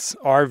plants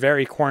are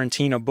very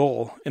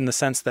quarantinable in the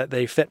sense that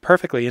they fit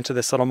perfectly into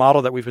this little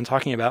model that we've been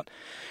talking about,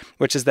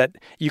 which is that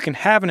you can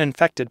have an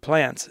infected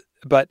plant,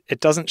 but it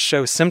doesn't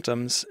show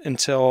symptoms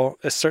until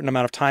a certain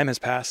amount of time has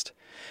passed.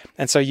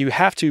 And so you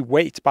have to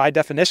wait, by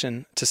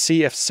definition, to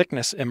see if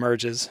sickness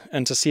emerges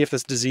and to see if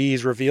this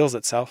disease reveals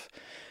itself.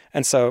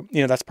 And so,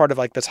 that's part of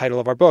the title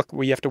of our book.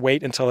 We have to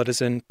wait until it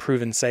is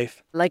proven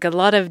safe. Like a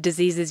lot of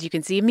diseases you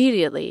can see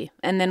immediately.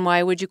 And then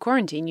why would you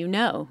quarantine?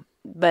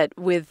 But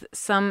with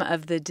some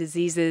of the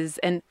diseases,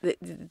 and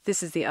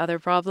this is the other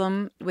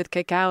problem with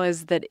cacao,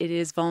 is that it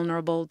is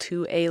vulnerable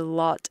to a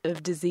lot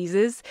of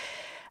diseases.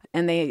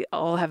 And they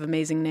all have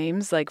amazing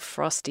names like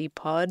frosty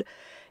pod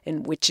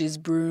and witch's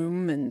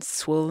broom and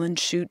swollen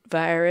shoot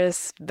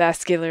virus,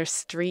 vascular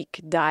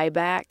streak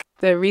dieback.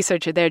 The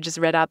researcher there just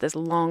read out this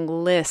long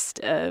list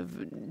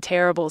of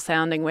terrible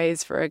sounding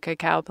ways for a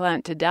cacao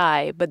plant to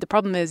die. But the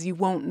problem is you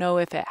won't know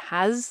if it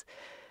has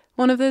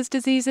one of those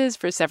diseases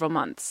for several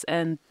months.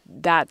 And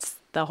that's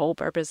the whole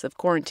purpose of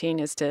quarantine,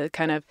 is to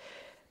kind of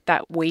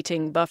that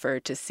waiting buffer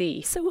to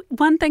see. So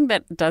one thing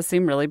that does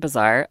seem really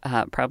bizarre,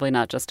 probably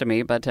not just to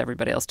me, but to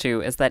everybody else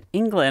too, is that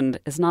England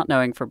is not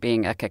known for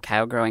being a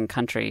cacao growing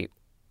country.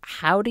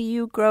 How do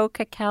you grow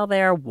cacao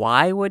there?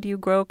 Why would you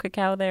grow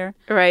cacao there?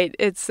 Right.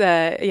 It's,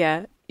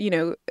 cacao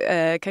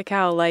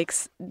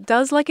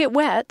does like it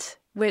wet,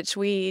 which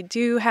we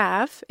do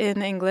have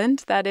in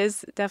England. That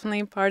is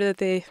definitely part of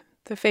the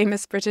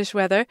famous British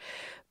weather.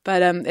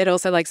 But it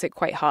also likes it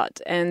quite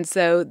hot. And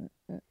so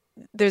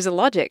there's a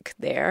logic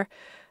there.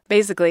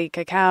 Basically,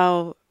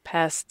 cacao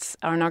pests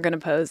are not going to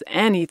pose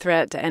any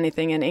threat to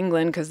anything in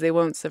England because they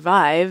won't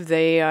survive.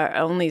 They are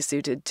only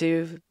suited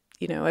to,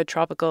 a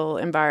tropical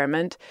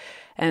environment.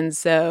 And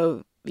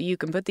so you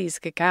can put these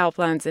cacao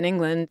plants in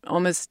England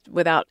almost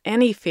without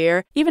any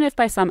fear. Even if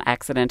by some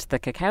accident the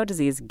cacao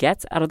disease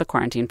gets out of the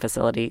quarantine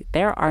facility,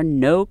 there are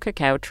no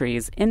cacao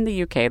trees in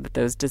the UK that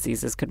those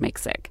diseases could make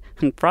sick.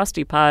 And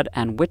frosty pod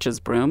and witch's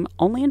broom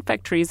only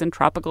infect trees in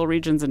tropical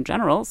regions in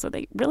general, so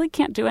they really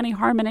can't do any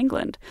harm in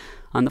England.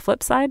 On the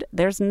flip side,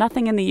 there's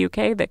nothing in the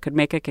UK that could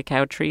make a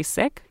cacao tree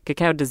sick.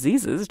 Cacao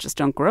diseases just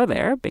don't grow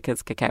there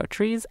because cacao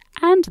trees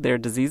and their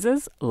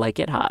diseases like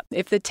it hot.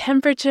 If the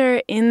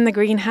temperature in the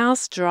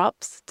greenhouse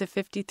drops to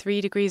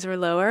 53 degrees or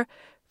lower,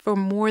 for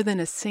more than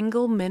a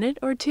single minute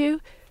or two,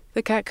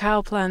 the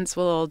cacao plants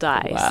will all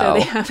die. Wow. So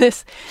they have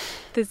this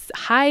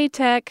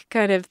high-tech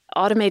kind of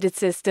automated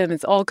system.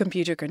 It's all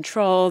computer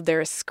controlled. There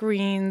are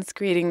screens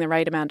creating the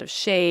right amount of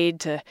shade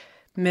to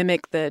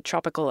mimic the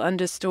tropical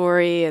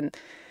understory, and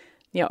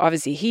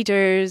obviously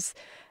heaters.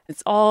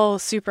 It's all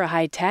super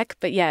high-tech.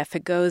 But yeah, if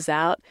it goes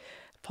out,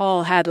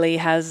 Paul Hadley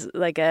has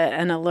like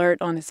an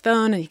alert on his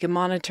phone, and he can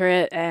monitor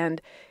it.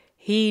 And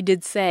he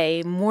did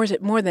say more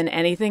than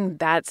anything,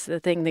 that's the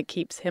thing that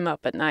keeps him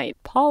up at night.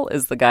 Paul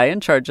is the guy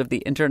in charge of the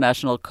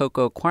International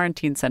Cocoa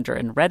Quarantine Center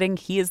in Reading.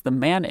 He is the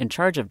man in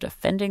charge of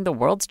defending the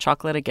world's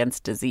chocolate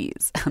against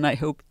disease. And I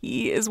hope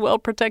he is well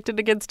protected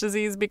against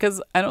disease,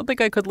 because I don't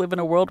think I could live in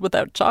a world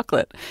without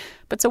chocolate.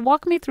 But so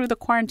walk me through the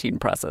quarantine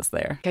process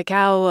there.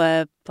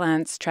 Cacao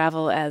plants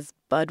travel as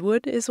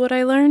budwood is what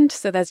I learned.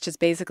 So that's just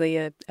basically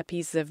a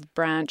piece of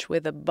branch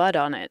with a bud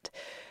on it.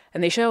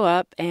 And they show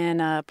up,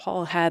 and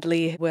Paul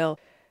Hadley will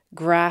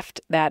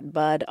graft that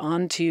bud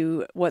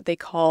onto what they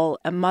call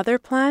a mother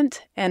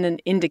plant and an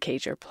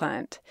indicator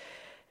plant.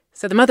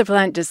 So the mother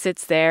plant just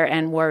sits there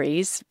and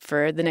worries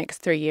for the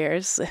next 3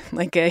 years,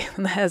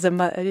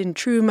 in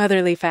true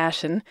motherly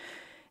fashion.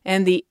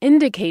 And the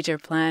indicator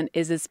plant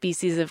is a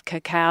species of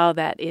cacao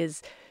that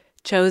is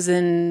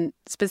chosen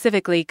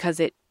specifically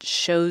because it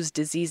shows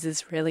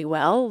diseases really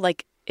well.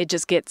 Like, it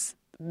just gets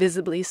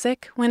visibly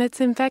sick when it's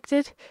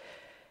infected.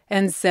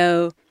 And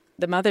so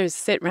the mothers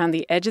sit around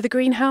the edge of the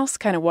greenhouse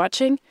kind of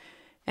watching,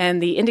 and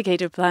the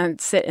indicator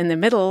plants sit in the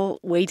middle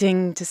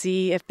waiting to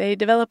see if they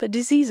develop a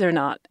disease or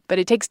not. But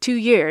it takes 2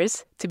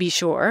 years to be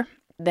sure.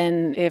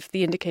 Then if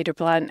the indicator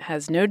plant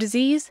has no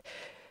disease,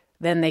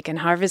 then they can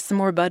harvest some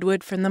more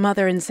budwood from the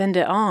mother and send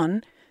it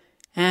on.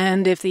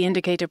 And if the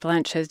indicator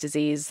plant shows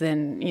disease,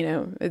 then,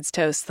 it's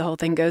toast. The whole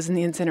thing goes in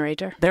the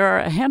incinerator. There are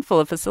a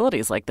handful of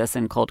facilities like this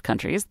in cold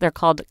countries. They're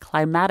called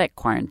climatic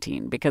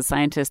quarantine because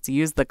scientists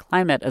use the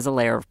climate as a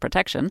layer of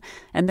protection,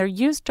 and they're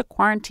used to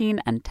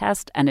quarantine and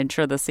test and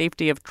ensure the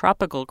safety of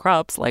tropical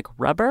crops like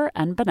rubber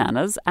and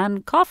bananas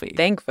and coffee.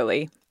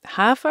 Thankfully,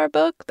 half our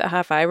book, the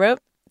half I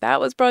wrote,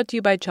 that was brought to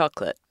you by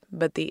chocolate.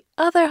 But the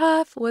other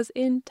half was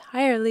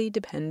entirely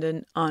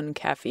dependent on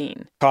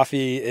caffeine.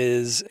 Coffee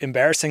is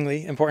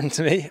embarrassingly important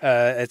to me.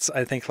 I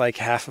think like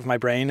half of my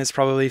brain is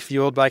probably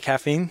fueled by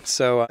caffeine.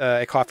 So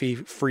a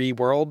coffee-free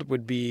world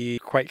would be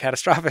quite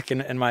catastrophic,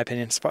 in my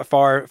opinion. It's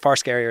far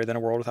scarier than a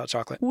world without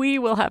chocolate. We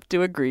will have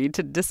to agree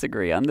to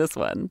disagree on this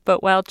one.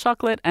 But while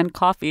chocolate and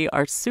coffee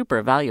are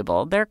super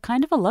valuable, they're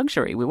kind of a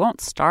luxury. We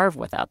won't starve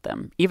without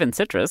them. Even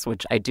citrus,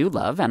 which I do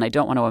love, and I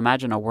don't want to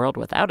imagine a world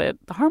without it,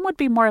 the harm would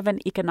be more of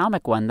an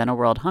economic one than a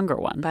world hunger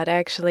one. But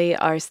actually,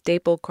 our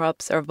staple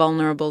crops are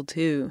vulnerable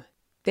too.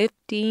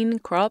 15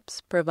 crops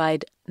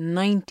provide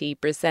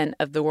 90%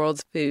 of the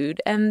world's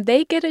food, and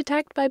they get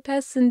attacked by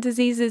pests and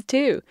diseases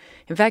too.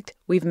 In fact,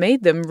 we've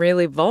made them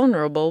really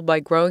vulnerable by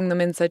growing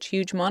them in such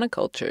huge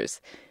monocultures.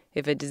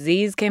 If a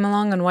disease came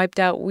along and wiped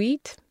out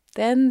wheat,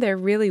 then there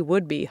really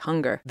would be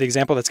hunger. The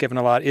example that's given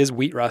a lot is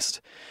wheat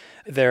rust.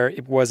 There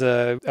was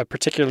a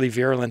particularly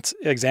virulent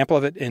example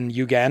of it in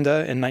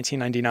Uganda in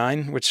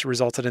 1999, which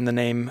resulted in the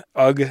name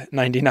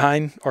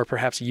UG99, or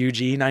perhaps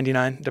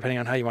UG99, depending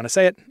on how you want to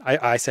say it.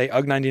 I say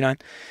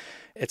UG99.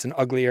 It's an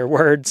uglier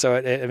word, so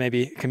it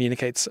maybe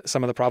communicates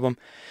some of the problem.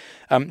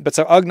 But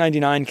so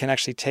UG99 can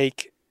actually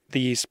take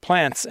these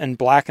plants and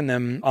blacken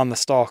them on the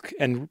stalk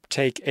and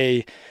take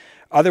a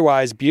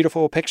otherwise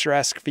beautiful,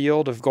 picturesque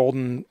field of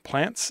golden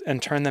plants and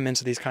turn them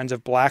into these kinds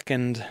of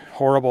blackened,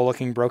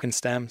 horrible-looking broken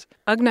stems.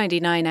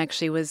 UG99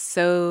 actually was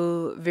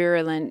so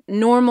virulent.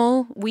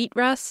 Normal wheat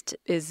rust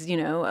is,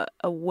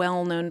 a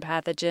well-known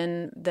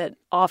pathogen that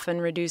often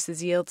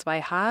reduces yields by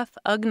half.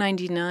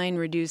 UG99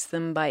 reduced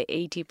them by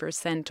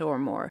 80% or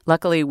more.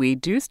 Luckily, we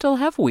do still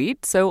have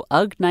wheat, so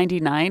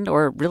UG99,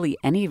 or really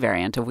any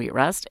variant of wheat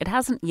rust, it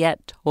hasn't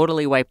yet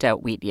totally wiped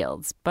out wheat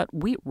yields. But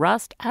wheat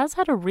rust has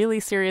had a really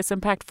serious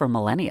impact for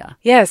millennia.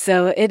 Yeah,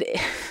 so it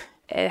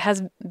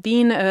has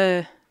been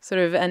a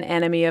sort of an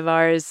enemy of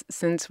ours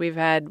since we've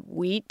had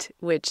wheat,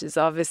 which is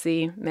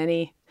obviously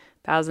many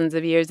thousands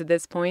of years at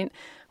this point.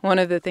 One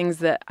of the things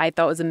that I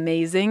thought was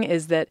amazing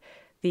is that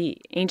the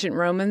ancient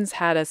Romans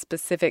had a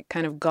specific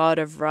kind of god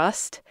of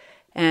rust,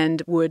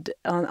 and would,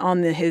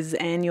 on his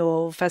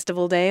annual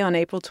festival day on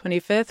April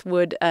 25th,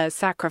 would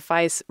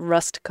sacrifice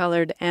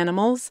rust-colored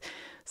animals.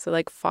 So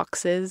like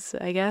foxes,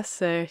 I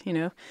guess,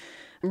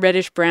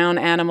 reddish-brown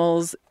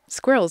animals,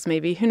 squirrels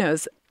maybe, who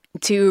knows,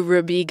 to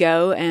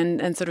Robigo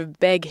and sort of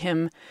beg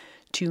him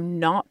to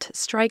not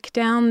strike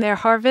down their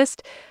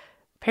harvest.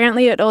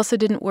 Apparently it also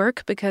didn't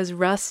work because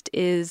rust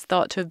is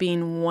thought to have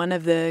been one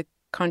of the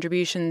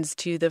contributions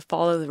to the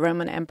fall of the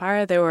Roman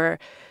Empire. There were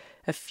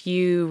a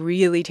few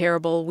really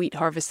terrible wheat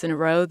harvests in a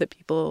row that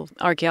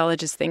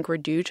archaeologists think were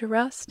due to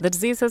rust. The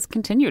disease has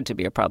continued to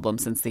be a problem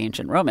since the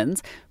ancient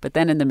Romans, but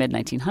then in the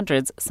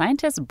mid-1900s,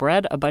 scientists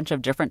bred a bunch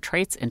of different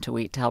traits into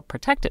wheat to help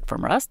protect it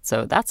from rust,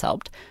 so that's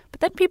helped. But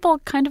then people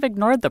kind of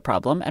ignored the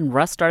problem, and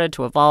rust started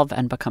to evolve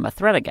and become a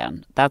threat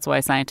again. That's why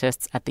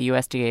scientists at the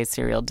USDA's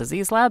Cereal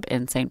Disease Lab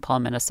in St. Paul,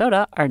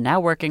 Minnesota, are now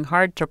working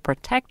hard to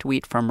protect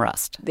wheat from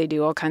rust. They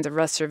do all kinds of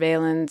rust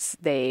surveillance.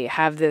 They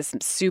have this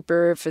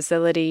super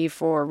facility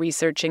for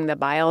researching the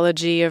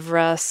biology of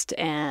rust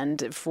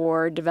and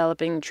for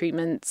developing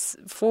treatments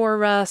for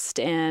rust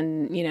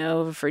and,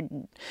 for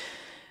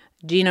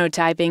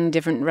genotyping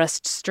different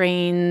rust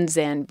strains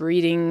and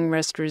breeding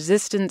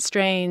rust-resistant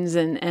strains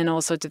and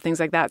all sorts of things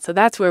like that. So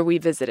that's where we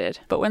visited.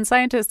 But when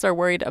scientists are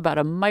worried about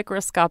a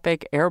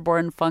microscopic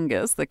airborne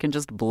fungus that can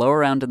just blow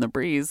around in the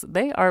breeze,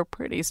 they are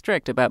pretty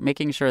strict about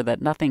making sure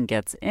that nothing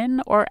gets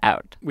in or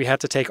out. We had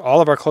to take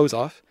all of our clothes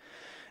off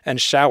and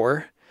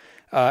shower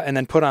and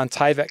then put on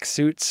Tyvek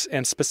suits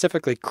and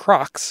specifically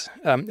Crocs.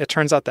 It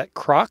turns out that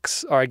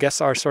Crocs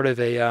are sort of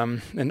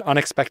an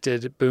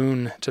unexpected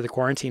boon to the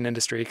quarantine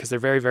industry because they're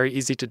very, very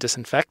easy to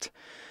disinfect.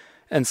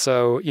 And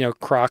so,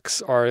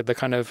 Crocs are the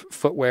kind of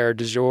footwear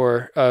du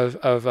jour of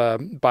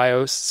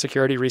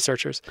biosecurity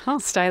researchers. Oh,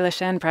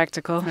 stylish and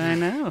practical. I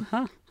know,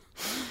 huh?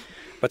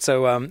 But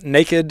so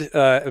naked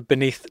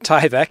beneath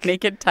Tyvek.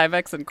 Naked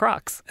Tyveks and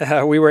Crocs.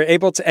 We were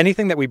able to,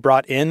 anything that we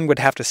brought in would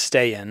have to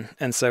stay in.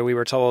 And so we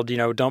were told,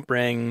 don't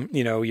bring,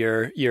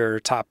 your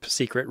top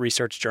secret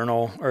research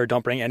journal, or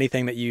don't bring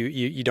anything that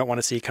you don't want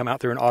to see come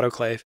out through an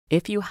autoclave.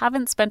 If you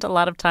haven't spent a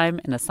lot of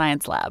time in a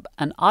science lab,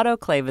 an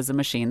autoclave is a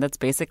machine that's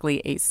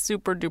basically a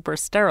super duper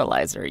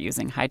sterilizer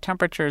using high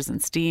temperatures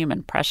and steam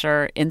and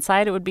pressure.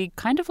 Inside, it would be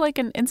kind of like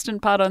an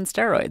Instant Pot on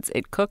steroids.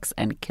 It cooks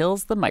and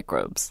kills the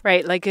microbes.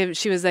 Right. Like if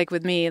she was like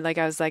with me, like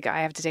I was like,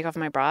 I have to take off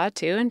my bra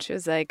too. And she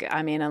was like,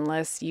 I mean,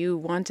 unless you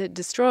want it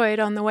destroyed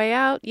on the way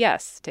out,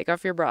 yes, take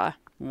off your bra.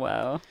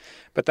 Wow.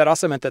 But that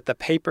also meant that the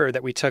paper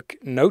that we took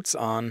notes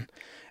on,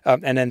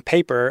 and then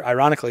paper,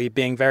 ironically,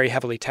 being very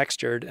heavily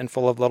textured and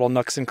full of little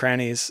nooks and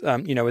crannies,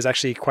 is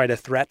actually quite a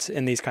threat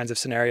in these kinds of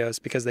scenarios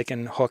because they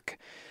can hook,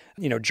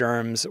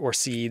 germs or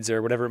seeds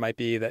or whatever it might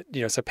be that,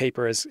 so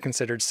paper is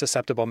considered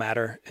susceptible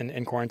matter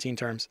in quarantine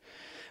terms.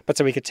 But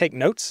so we could take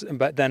notes,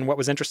 but then what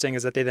was interesting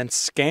is that they then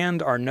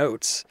scanned our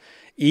notes,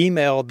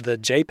 emailed the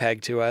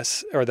JPEG to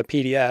us or the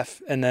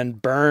PDF, and then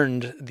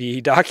burned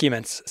the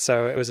documents.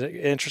 So it was an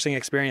interesting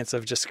experience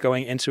of just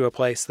going into a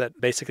place that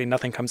basically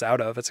nothing comes out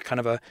of. It's kind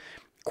of a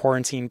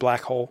quarantine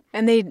black hole.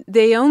 And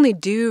they only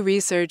do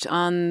research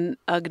on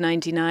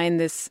UGG-99,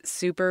 this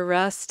super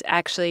rust,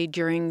 actually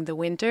during the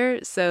winter.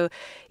 So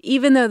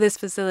even though this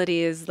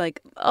facility is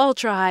like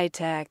ultra high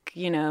tech,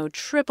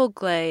 triple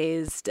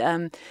glazed,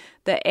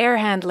 the air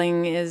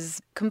handling is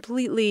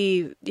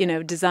completely,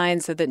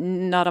 designed so that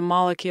not a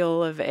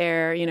molecule of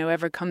air,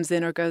 ever comes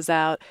in or goes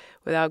out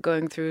without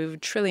going through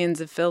trillions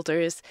of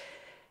filters.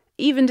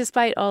 Even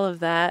despite all of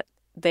that,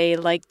 they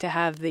like to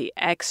have the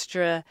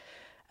extra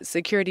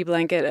security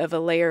blanket of a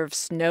layer of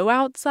snow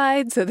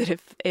outside so that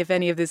if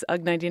any of this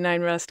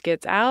UGG-99 rust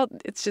gets out,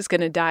 it's just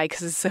going to die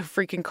because it's so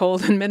freaking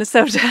cold in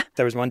Minnesota.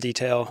 There was one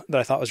detail that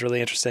I thought was really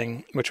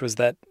interesting, which was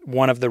that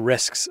one of the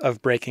risks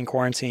of breaking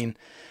quarantine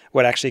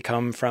would actually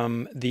come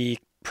from the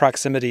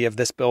proximity of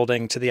this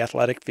building to the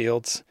athletic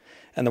fields.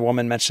 And the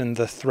woman mentioned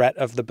the threat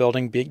of the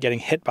building getting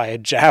hit by a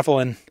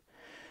javelin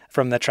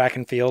from the track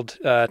and field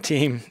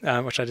team,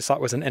 which I just thought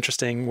was an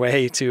interesting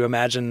way to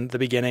imagine the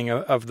beginning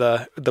of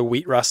the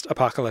wheat rust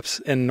apocalypse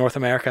in North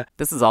America.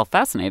 This is all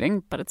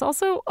fascinating, but it's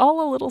also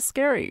all a little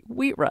scary.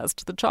 Wheat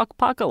rust, the chalk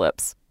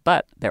apocalypse.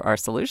 But there are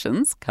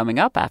solutions coming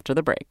up after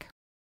the break.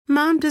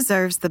 Mom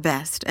deserves the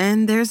best,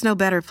 and there's no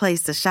better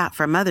place to shop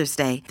for Mother's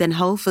Day than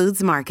Whole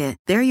Foods Market.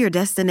 They're your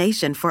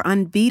destination for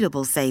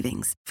unbeatable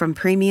savings, from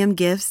premium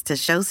gifts to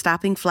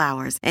show-stopping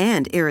flowers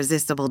and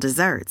irresistible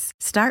desserts.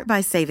 Start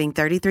by saving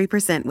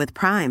 33% with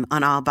Prime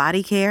on all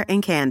body care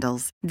and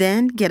candles.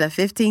 Then get a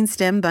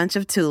 15-stem bunch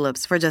of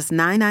tulips for just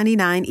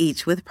 $9.99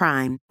 each with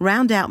Prime.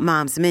 Round out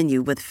Mom's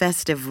menu with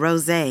festive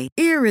rosé,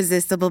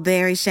 irresistible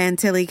berry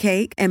chantilly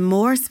cake, and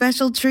more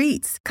special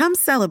treats. Come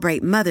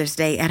celebrate Mother's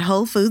Day at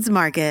Whole Foods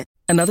Market.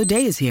 Another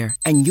day is here,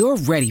 and you're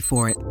ready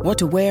for it. What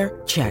to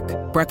wear? Check.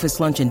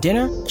 Breakfast, lunch, and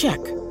dinner?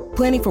 Check.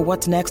 Planning for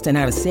what's next and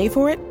how to save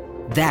for it?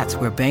 That's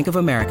where Bank of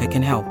America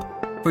can help.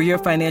 For your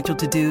financial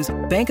to-dos,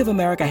 Bank of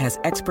America has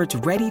experts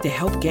ready to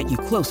help get you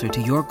closer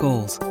to your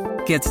goals.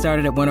 Get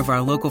started at one of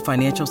our local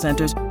financial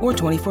centers or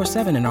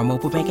 24/7 in our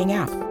mobile banking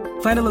app.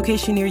 Find a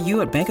location near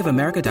you at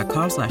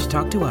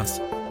bankofamerica.com/talktous.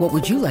 What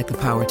would you like the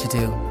power to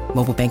do?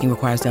 Mobile banking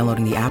requires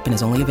downloading the app and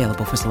is only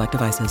available for select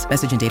devices.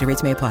 Message and data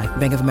rates may apply.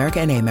 Bank of America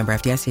N.A., member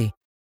FDIC.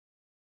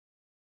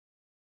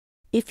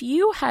 If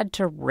you had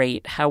to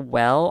rate how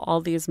well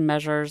all these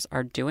measures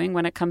are doing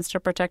when it comes to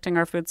protecting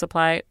our food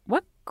supply,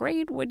 what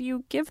grade would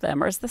you give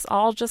them? Or is this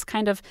all just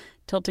kind of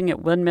tilting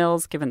at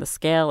windmills given the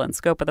scale and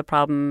scope of the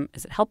problem?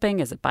 Is it helping?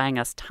 Is it buying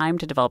us time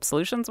to develop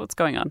solutions? What's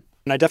going on?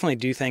 And I definitely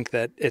do think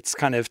that it's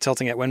kind of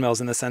tilting at windmills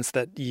in the sense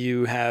that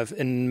you have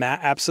an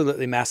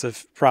absolutely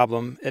massive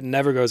problem. It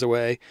never goes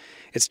away.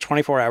 It's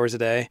 24 hours a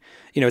day.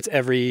 It's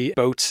every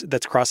boat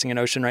that's crossing an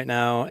ocean right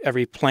now,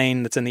 every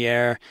plane that's in the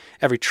air,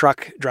 every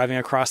truck driving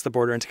across the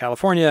border into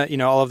California.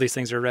 All of these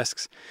things are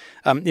risks.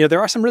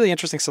 There are some really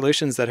interesting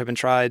solutions that have been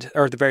tried,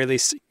 or at the very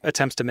least,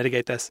 attempts to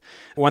mitigate this.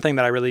 One thing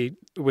that I really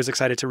was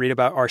excited to read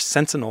about are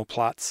sentinel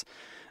plots.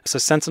 So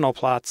sentinel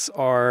plots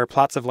are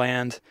plots of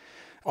land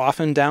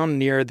often down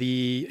near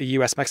the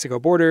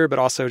U.S.-Mexico border, but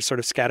also sort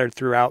of scattered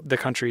throughout the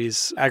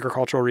country's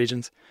agricultural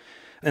regions.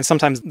 And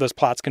sometimes those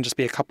plots can just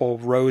be a couple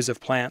rows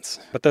of plants.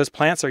 But those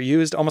plants are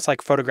used almost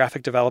like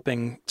photographic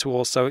developing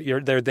tools. So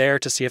they're there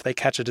to see if they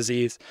catch a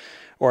disease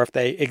or if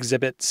they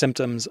exhibit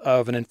symptoms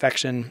of an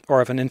infection or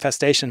of an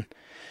infestation.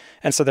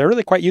 And so they're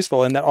really quite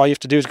useful in that all you have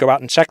to do is go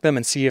out and check them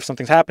and see if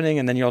something's happening,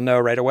 and then you'll know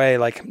right away,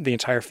 like the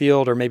entire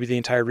field or maybe the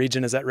entire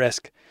region is at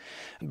risk.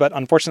 But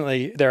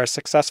unfortunately, they're a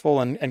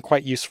successful and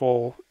quite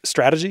useful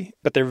strategy,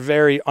 but they're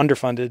very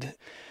underfunded.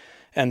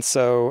 And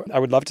so I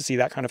would love to see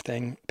that kind of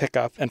thing pick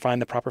up and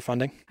find the proper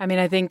funding. I mean,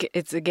 I think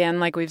it's, again,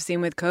 like we've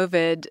seen with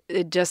COVID,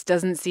 it just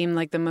doesn't seem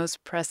like the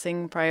most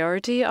pressing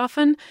priority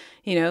often.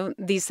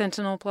 These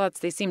sentinel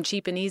plots, they seem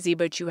cheap and easy,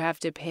 but you have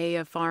to pay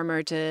a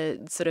farmer to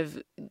sort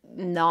of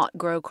not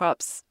grow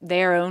crops,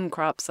 their own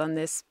crops on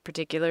this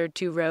particular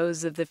 2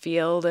 rows of the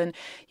field. And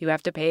you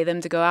have to pay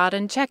them to go out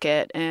and check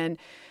it. And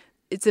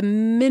it's a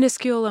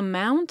minuscule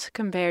amount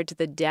compared to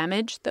the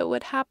damage that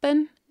would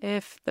happen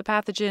if the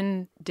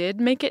pathogen did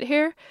make it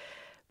here.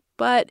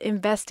 But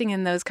investing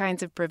in those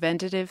kinds of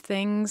preventative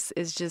things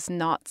is just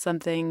not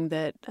something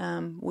that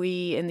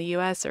we in the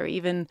U.S. or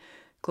even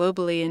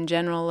globally in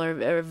general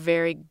are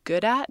very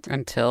good at.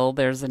 Until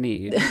there's a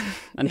need.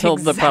 Until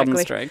the problem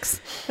strikes.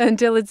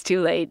 Until it's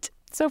too late.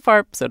 So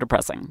far, so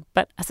depressing.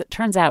 But as it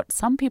turns out,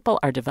 some people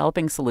are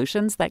developing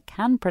solutions that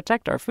can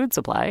protect our food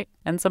supply.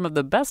 And some of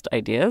the best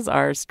ideas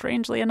are,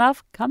 strangely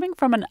enough, coming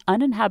from an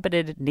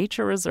uninhabited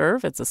nature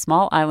reserve. It's a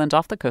small island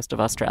off the coast of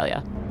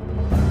Australia.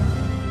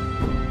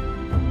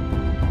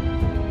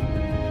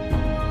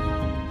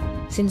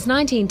 Since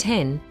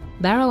 1910,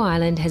 Barrow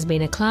Island has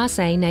been a Class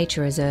A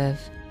nature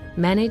reserve,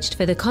 managed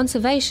for the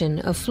conservation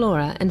of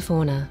flora and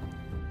fauna.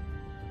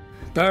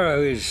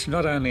 Barrow is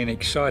not only an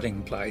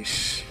exciting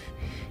place,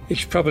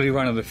 it's probably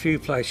one of the few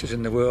places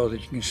in the world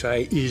that you can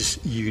say is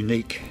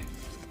unique.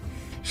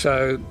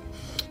 So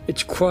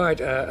it's quite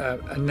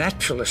a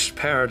naturalist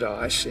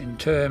paradise in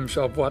terms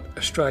of what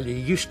Australia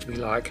used to be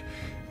like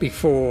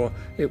before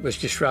it was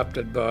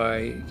disrupted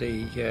by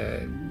the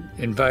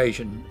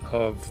invasion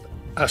of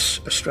us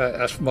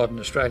modern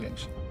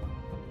Australians.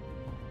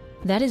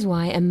 That is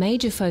why a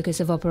major focus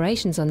of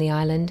operations on the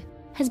island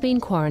has been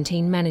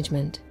quarantine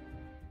management.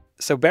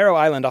 So Barrow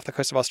Island off the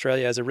coast of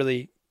Australia is a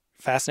really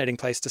fascinating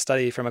place to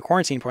study from a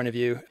quarantine point of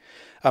view.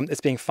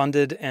 It's being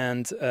funded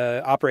and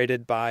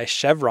operated by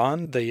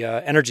Chevron, the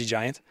energy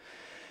giant.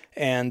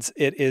 And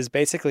it is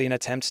basically an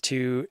attempt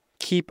to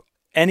keep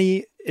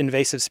any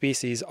invasive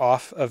species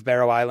off of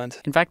Barrow Island.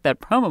 In fact, that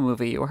promo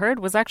movie you heard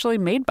was actually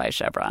made by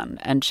Chevron.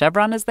 And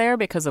Chevron is there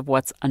because of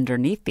what's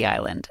underneath the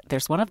island.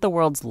 There's one of the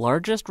world's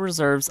largest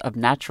reserves of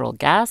natural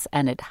gas,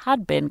 and it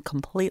had been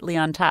completely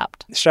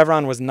untapped.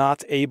 Chevron was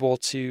not able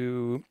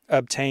to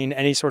obtain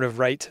any sort of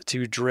right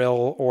to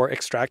drill or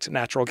extract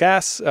natural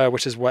gas,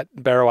 which is what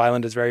Barrow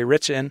Island is very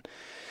rich in,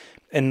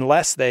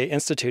 unless they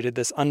instituted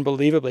this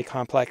unbelievably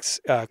complex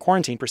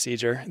quarantine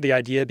procedure, the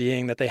idea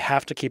being that they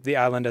have to keep the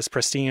island as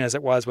pristine as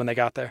it was when they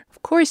got there.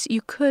 Of course,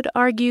 you could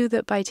argue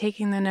that by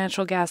taking the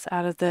natural gas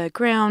out of the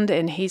ground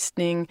and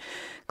hastening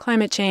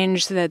climate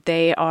change, that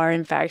they are,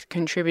 in fact,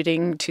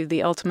 contributing to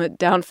the ultimate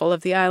downfall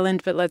of the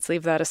island, but let's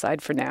leave that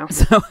aside for now.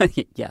 So,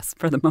 yes,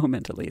 for the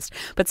moment at least.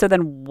 But so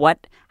then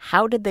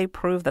how did they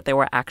prove that they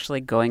were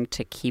actually going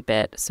to keep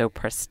it so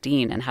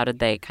pristine, and how did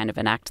they kind of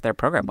enact their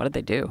program? What did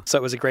they do? So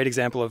it was a great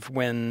example of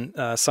when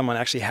someone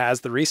actually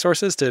has the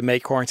resources to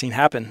make quarantine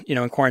happen,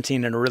 and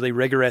quarantine in a really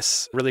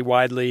rigorous, really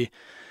widely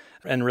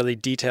and really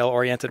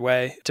detail-oriented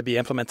way to be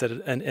implemented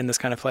in this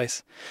kind of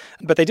place.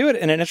 But they do it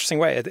in an interesting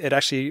way. It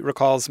actually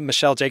recalls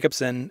Michelle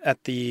Jacobson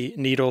at the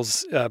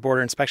Needles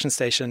Border Inspection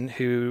Station,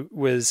 who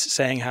was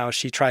saying how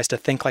she tries to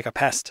think like a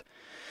pest.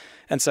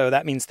 And so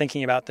that means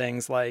thinking about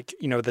things like,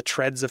 the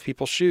treads of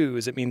people's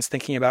shoes. It means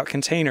thinking about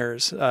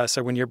containers.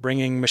 So when you're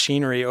bringing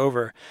machinery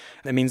over,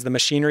 it means the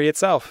machinery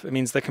itself. It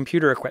means the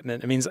computer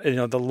equipment. It means,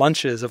 the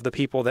lunches of the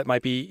people that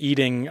might be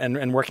eating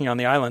and working on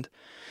the island.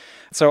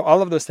 So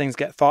all of those things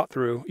get thought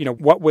through.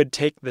 What would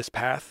take this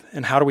path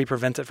and how do we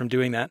prevent it from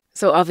doing that?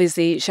 So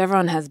obviously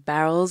Chevron has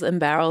barrels and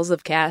barrels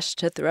of cash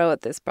to throw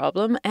at this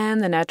problem,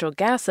 and the natural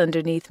gas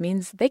underneath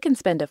means they can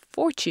spend a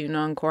fortune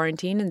on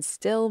quarantine and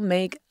still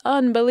make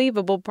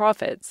unbelievable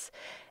profits.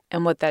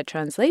 And what that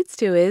translates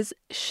to is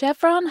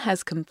Chevron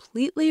has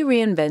completely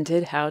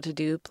reinvented how to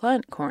do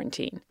plant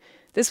quarantine.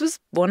 This was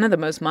one of the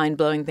most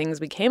mind-blowing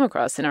things we came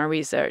across in our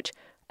research.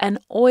 an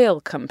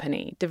oil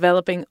company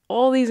developing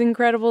all these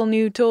incredible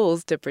new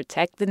tools to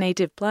protect the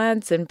native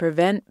plants and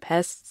prevent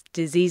pests,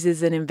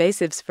 diseases, and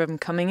invasives from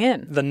coming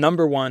in. The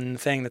number one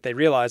thing that they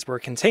realized were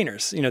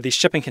containers, these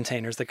shipping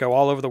containers that go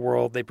all over the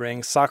world. They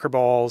bring soccer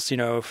balls,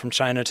 from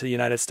China to the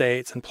United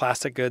States and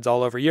plastic goods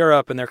all over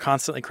Europe, and they're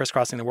constantly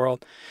crisscrossing the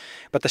world.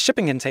 But the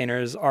shipping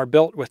containers are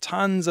built with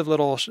tons of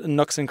little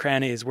nooks and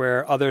crannies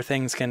where other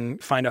things can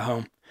find a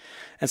home.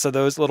 And so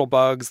those little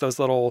bugs, those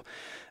little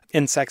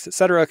insects, et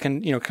cetera,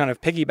 can, kind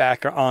of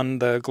piggyback on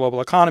the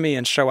global economy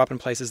and show up in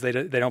places they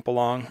don't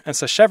belong. And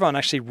so Chevron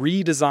actually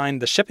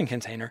redesigned the shipping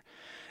container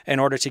in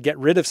order to get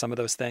rid of some of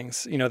those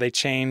things. They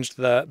changed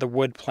the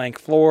wood plank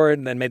floor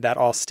and then made that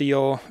all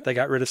steel. They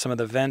got rid of some of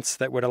the vents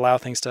that would allow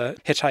things to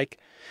hitchhike.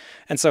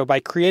 And so by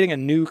creating a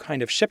new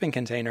kind of shipping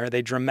container,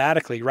 they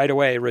dramatically, right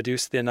away,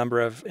 reduced the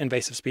number of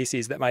invasive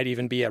species that might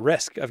even be at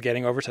risk of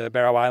getting over to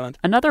Barrow Island.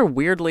 Another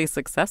weirdly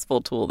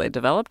successful tool they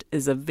developed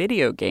is a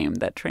video game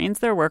that trains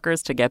their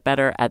workers to get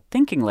better at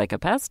thinking like a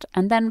pest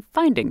and then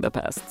finding the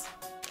pests.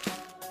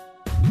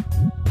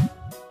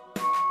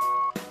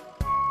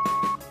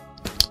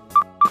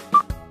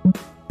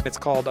 It's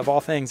called, of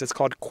all things, it's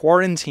called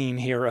Quarantine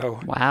Hero.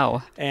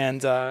 Wow.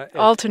 And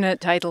alternate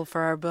title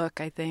for our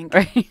book, I think.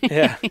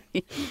 Yeah.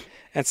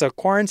 And so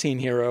Quarantine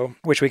Hero,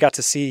 which we got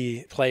to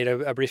see played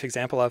a brief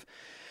example of,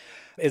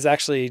 is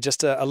actually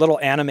just a little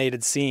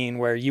animated scene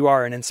where you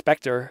are an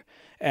inspector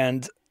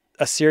and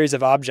a series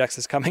of objects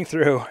is coming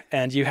through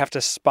and you have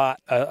to spot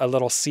a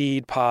little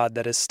seed pod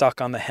that is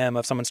stuck on the hem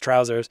of someone's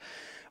trousers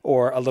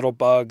or a little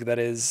bug that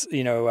is,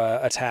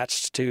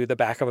 attached to the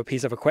back of a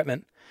piece of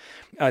equipment.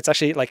 It's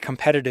actually like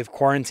competitive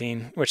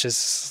quarantine, which is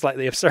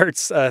slightly absurd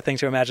thing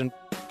to imagine.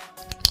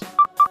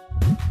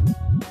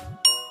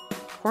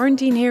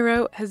 Quarantine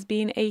Hero has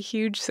been a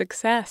huge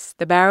success.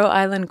 The Barrow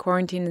Island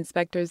quarantine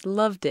inspectors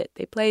loved it.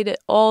 They played it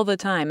all the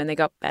time, and they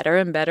got better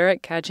and better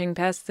at catching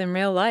pests in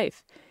real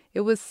life.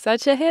 It was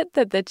such a hit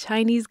that the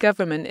Chinese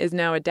government is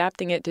now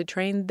adapting it to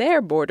train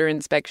their border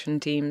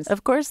inspection teams.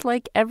 Of course,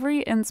 like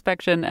every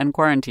inspection and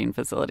quarantine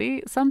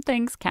facility, some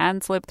things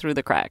can slip through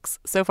the cracks.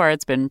 So far,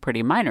 it's been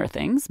pretty minor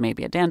things,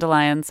 maybe a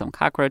dandelion, some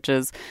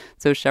cockroaches.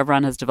 So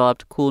Chevron has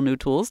developed cool new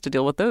tools to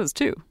deal with those,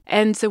 too.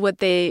 And so what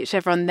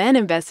Chevron then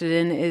invested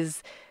in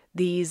is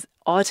these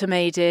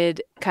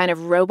automated kind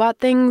of robot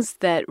things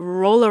that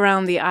roll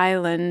around the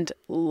island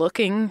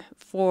looking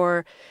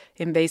for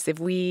invasive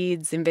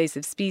weeds,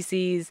 invasive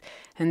species,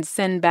 and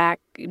send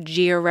back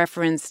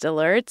georeferenced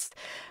alerts.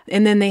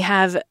 And then they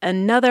have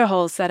another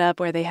whole setup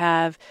where they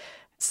have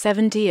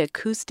 70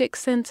 acoustic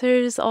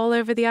sensors all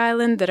over the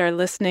island that are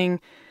listening.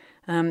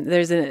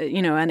 There's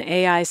an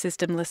AI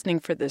system listening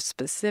for the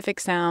specific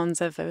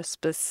sounds of a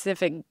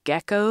specific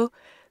gecko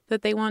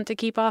that they want to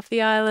keep off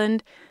the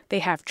island. They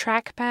have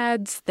track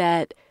pads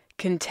that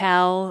can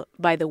tell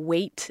by the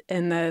weight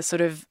and the sort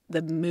of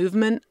the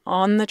movement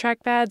on the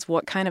track pads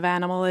what kind of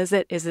animal is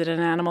it. Is it an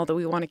animal that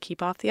we want to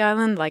keep off the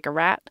island, like a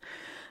rat?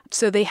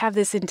 So they have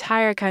this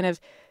entire kind of,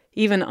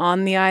 even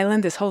on the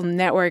island, this whole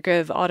network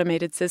of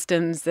automated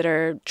systems that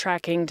are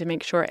tracking to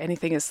make sure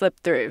anything is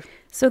slipped through.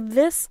 So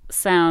this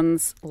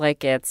sounds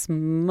like it's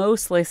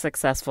mostly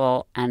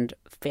successful and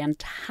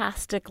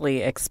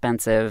fantastically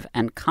expensive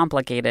and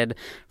complicated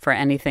for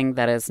anything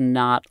that is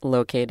not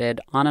located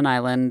on an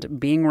island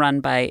being run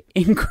by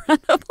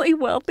incredibly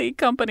wealthy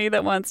company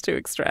that wants to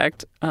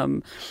extract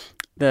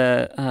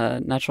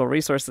the natural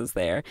resources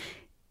there.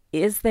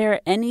 Is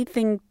there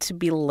anything to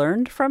be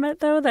learned from it,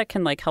 though, that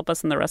can help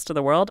us in the rest of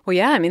the world? Well,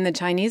 yeah. I mean, the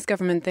Chinese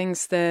government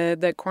thinks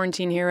the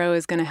Quarantine Hero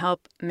is going to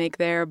help make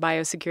their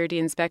biosecurity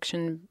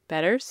inspection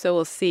better. So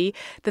we'll see.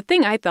 The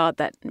thing I thought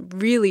that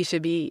really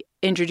should be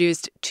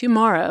introduced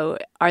tomorrow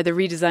are the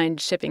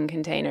redesigned shipping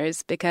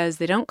containers, because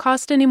they don't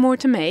cost any more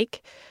to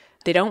make.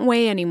 They don't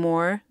weigh any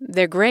more.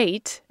 They're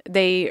great.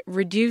 They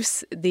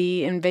reduce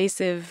the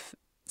invasive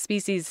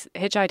species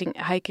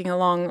hiking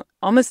along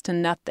almost to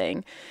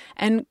nothing.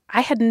 And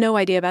I had no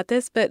idea about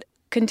this, but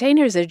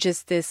containers are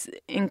just this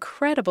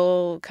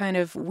incredible kind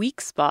of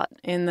weak spot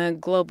in the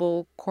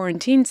global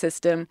quarantine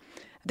system.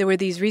 There were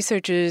these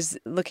researchers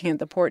looking at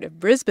the port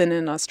of Brisbane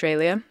in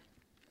Australia.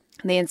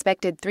 They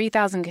inspected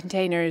 3,000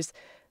 containers.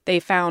 They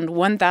found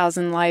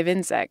 1,000 live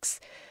insects,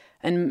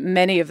 and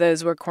many of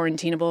those were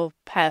quarantinable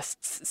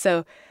pests.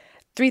 So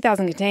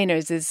 3,000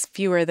 containers is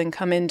fewer than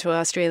come into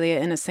Australia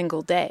in a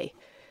single day.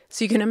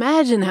 So you can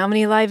imagine how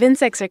many live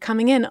insects are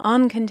coming in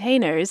on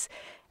containers.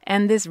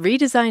 And this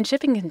redesigned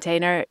shipping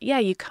container, yeah,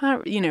 you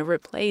can't,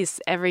 replace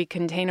every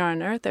container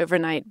on Earth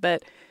overnight,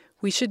 but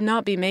we should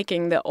not be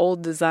making the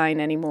old design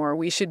anymore.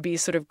 We should be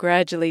sort of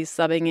gradually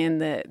subbing in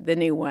the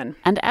new one.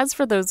 And as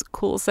for those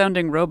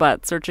cool-sounding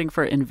robots searching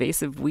for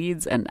invasive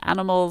weeds and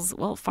animals,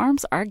 well,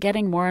 farms are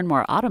getting more and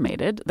more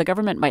automated. The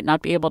government might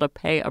not be able to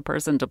pay a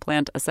person to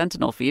plant a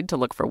sentinel feed to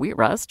look for wheat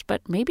rust,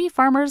 but maybe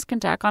farmers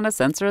can tack on a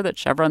sensor that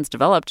Chevron's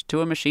developed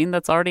to a machine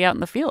that's already out in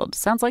the field.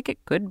 Sounds like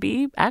it could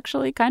be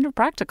actually kind of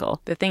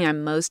practical. The thing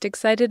I'm most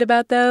excited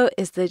about, though,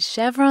 is that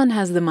Chevron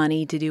has the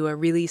money to do a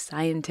really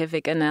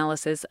scientific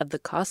analysis of the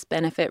cost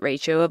cost-benefit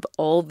ratio of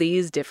all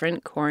these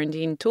different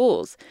quarantine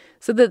tools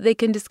so that they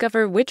can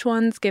discover which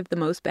ones give the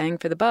most bang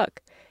for the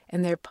buck.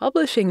 And they're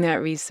publishing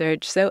that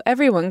research so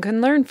everyone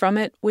can learn from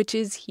it, which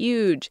is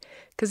huge,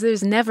 because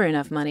there's never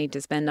enough money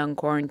to spend on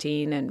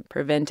quarantine and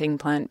preventing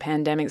plant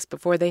pandemics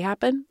before they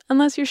happen,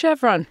 unless you're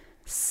Chevron.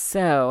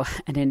 So,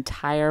 an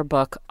entire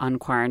book on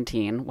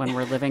quarantine when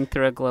we're living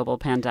through a global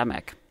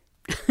pandemic.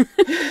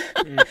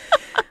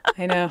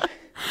 I know.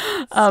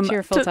 It's a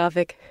cheerful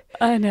topic.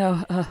 I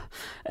know.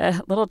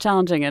 A little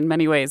challenging in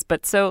many ways.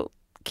 But so,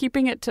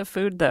 keeping it to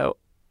food, though,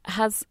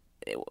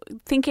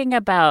 thinking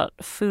about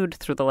food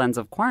through the lens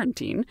of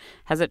quarantine,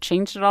 has it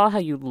changed at all how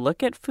you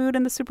look at food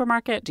in the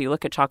supermarket? Do you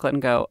look at chocolate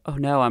and go, oh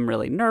no, I'm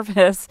really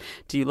nervous?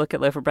 Do you look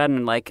at loaf of bread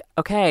and like,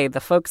 okay, the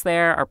folks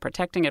there are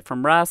protecting it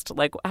from rust?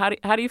 Like, how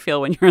do you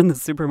feel when you're in the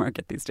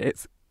supermarket these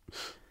days?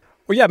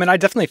 Well, yeah, I mean, I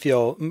definitely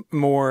feel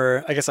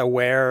more, I guess,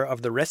 aware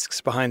of the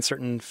risks behind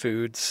certain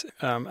foods.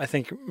 I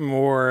think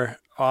more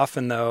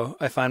often, though,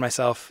 I find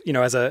myself,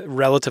 as a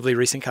relatively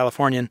recent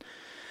Californian,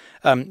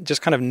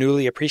 just kind of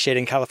newly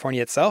appreciating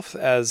California itself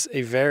as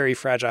a very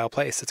fragile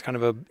place. It's kind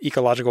of an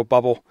ecological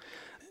bubble.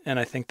 And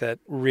I think that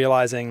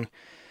realizing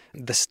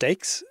the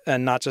stakes,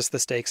 and not just the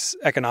stakes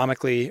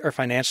economically or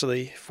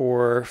financially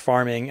for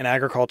farming and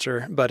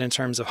agriculture, but in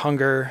terms of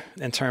hunger,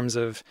 in terms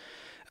of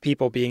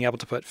people being able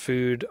to put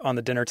food on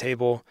the dinner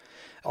table,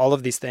 all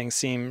of these things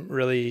seem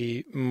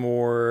really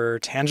more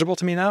tangible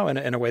to me now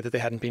in a way that they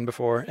hadn't been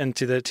before. And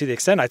to the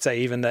extent I'd say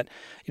even that,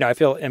 I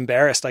feel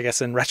embarrassed, I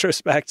guess, in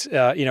retrospect,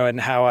 in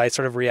how I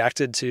sort of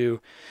reacted to,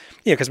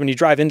 because when you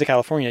drive into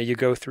California, you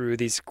go through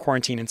these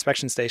quarantine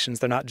inspection stations.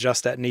 They're not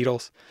just at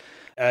Needles.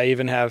 I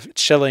even have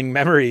chilling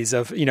memories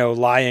of,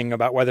 lying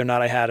about whether or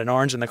not I had an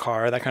orange in the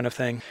car, that kind of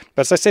thing.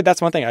 But as I say,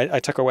 that's one thing I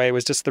took away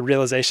was just the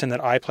realization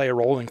that I play a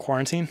role in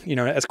quarantine.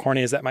 As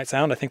corny as that might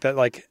sound, I think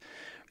that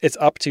it's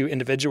up to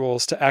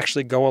individuals to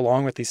actually go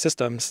along with these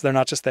systems. They're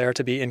not just there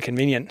to be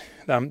inconvenient.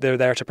 They're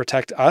there to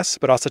protect us,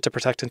 but also to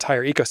protect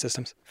entire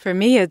ecosystems. For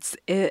me,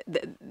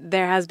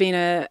 there has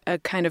been a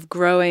kind of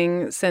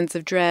growing sense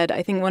of dread.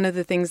 I think one of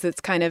the things that's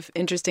kind of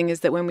interesting is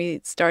that when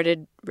we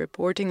started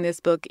reporting this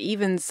book,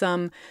 even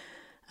some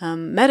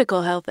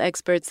medical health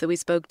experts that we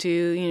spoke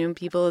to,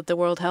 people at the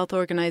World Health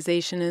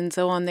Organization and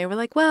so on, they were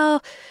like,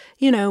 well,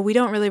 we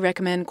don't really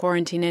recommend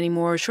quarantine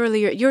anymore.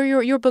 Surely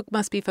your book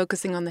must be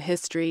focusing on the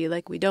history.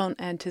 Like, we don't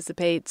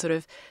anticipate sort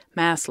of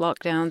mass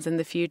lockdowns in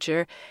the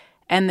future.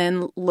 And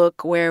then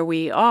look where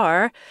we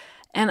are.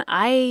 And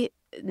I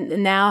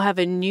now have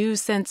a new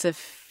sense of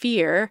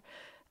fear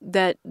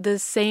that the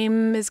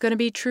same is going to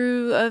be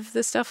true of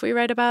the stuff we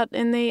write about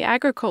in the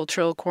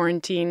agricultural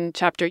quarantine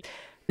chapter.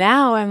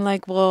 Now I'm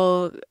like,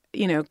 well,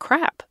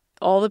 crap.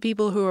 All the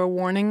people who are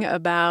warning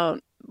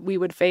about we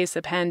would face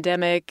a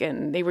pandemic,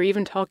 and they were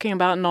even talking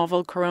about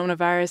novel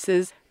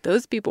coronaviruses,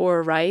 those people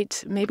were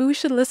right. Maybe we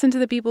should listen to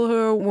the people who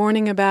are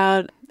warning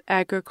about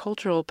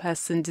agricultural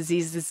pests and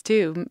diseases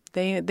too.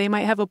 They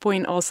might have a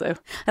point also.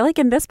 I like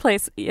in this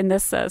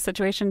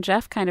situation,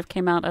 Jeff kind of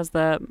came out as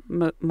the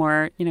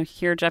more,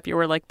 here, Jeff, you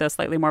were like the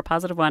slightly more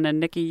positive one, and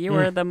Nikki, you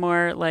were the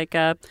more like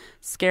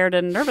scared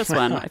and nervous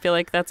one. I feel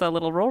like that's a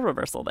little role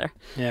reversal there.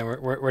 Yeah,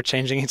 we're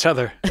changing each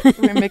other.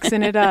 We're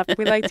mixing it up.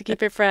 We like to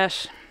keep it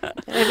fresh.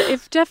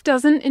 If Jeff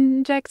doesn't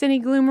inject any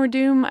gloom or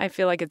doom, I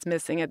feel like it's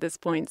missing at this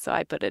point, so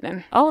I put it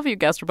in. All of you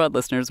Gastropod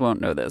listeners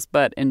won't know this,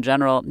 but in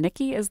general,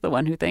 Nikki is the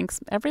one who thinks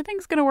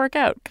everything's going to work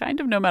out,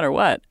 kind of no matter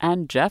what,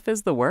 and Jeff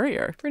is the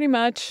worrier. Pretty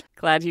much.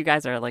 Glad you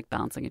guys are like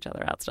balancing each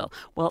other out still.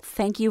 Well,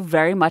 thank you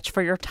very much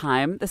for your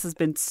time. This has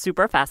been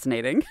super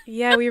fascinating.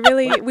 Yeah, we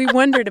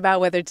wondered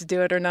about whether to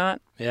do it or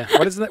not. Yeah.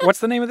 What's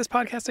the name of this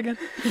podcast again?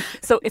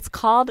 So it's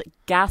called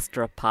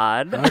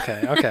Gastropod.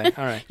 Okay.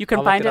 All right. You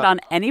can find it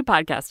on any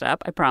podcast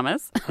app, I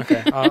promise.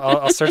 Okay.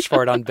 I'll search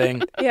for it on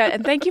Bing. Yeah,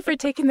 and thank you for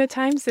taking the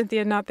time,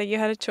 Cynthia. Not that you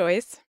had a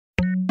choice.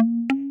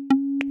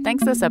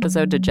 Thanks this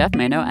episode to Jeff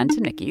Mano and to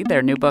Nikki.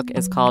 Their new book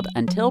is called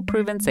Until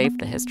Proven Safe,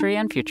 The History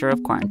and Future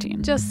of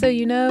Quarantine. Just so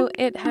you know,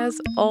 it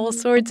has all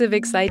sorts of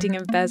exciting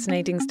and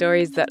fascinating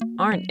stories that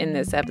aren't in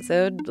this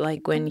episode,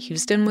 like when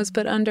Houston was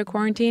put under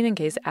quarantine in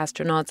case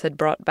astronauts had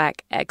brought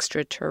back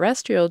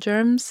extraterrestrial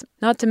germs,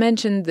 not to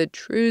mention the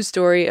true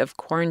story of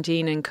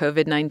quarantine and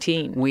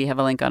COVID-19. We have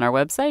a link on our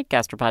website,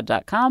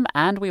 gastropod.com,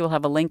 and we will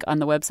have a link on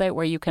the website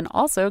where you can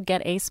also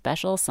get a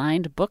special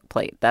signed book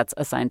plate. That's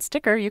a signed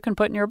sticker you can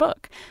put in your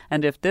book.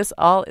 And if this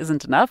all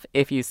isn't enough,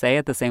 if you say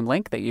at the same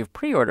link that you've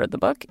pre-ordered the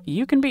book,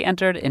 you can be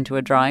entered into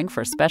a drawing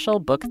for special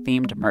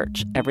book-themed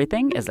merch.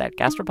 Everything is at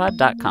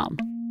gastropod.com.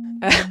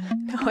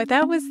 No,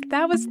 that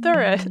was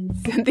thorough,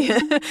 Cynthia.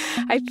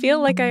 I feel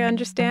like I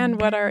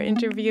understand what our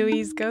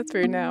interviewees go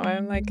through now.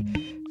 I'm like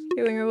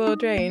feeling a little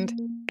drained.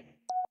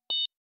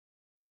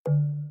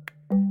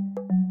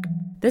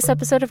 This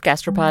episode of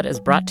Gastropod is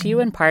brought to you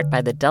in part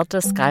by the Delta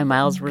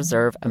SkyMiles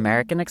Reserve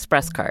American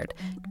Express card.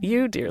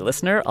 You, dear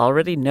listener,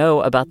 already know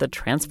about the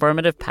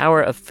transformative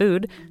power of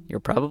food. You're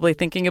probably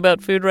thinking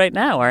about food right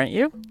now, aren't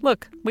you?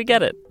 Look, we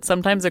get it.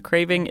 Sometimes a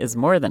craving is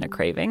more than a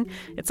craving.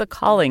 It's a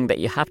calling that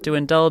you have to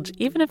indulge,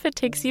 even if it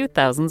takes you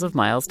thousands of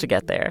miles to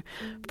get there.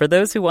 For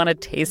those who want to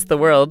taste the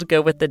world, go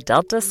with the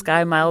Delta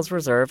Sky Miles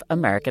Reserve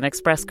American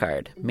Express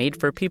card, made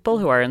for people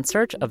who are in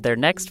search of their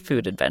next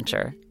food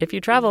adventure. If you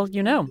travel,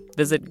 you know.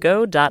 Visit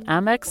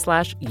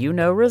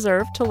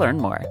go.amex/reserve to learn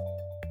more.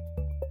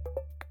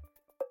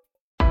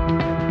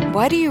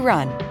 Why do you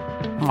run?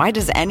 Why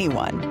does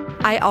anyone?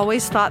 I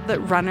always thought that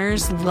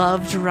runners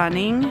loved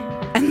running,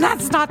 and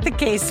that's not the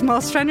case.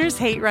 Most runners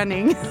hate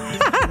running,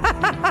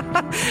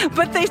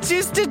 but they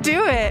choose to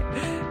do it.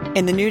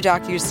 In the new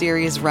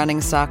docuseries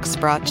Running Sucks,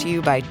 brought to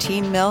you by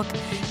Team Milk,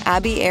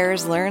 Abby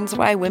Ayers learns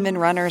why women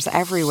runners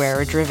everywhere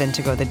are driven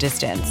to go the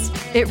distance.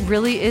 It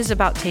really is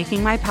about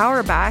taking my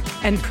power back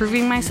and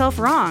proving myself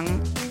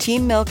wrong.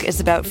 Team Milk is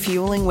about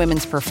fueling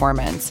women's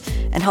performance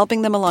and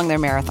helping them along their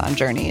marathon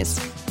journeys.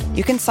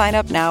 You can sign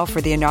up now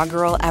for the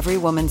inaugural Every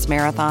Woman's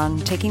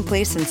Marathon, taking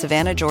place in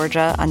Savannah,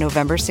 Georgia on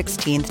November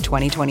 16th,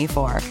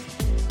 2024.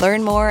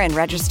 Learn more and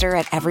register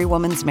at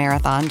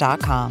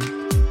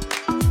everywomansmarathon.com.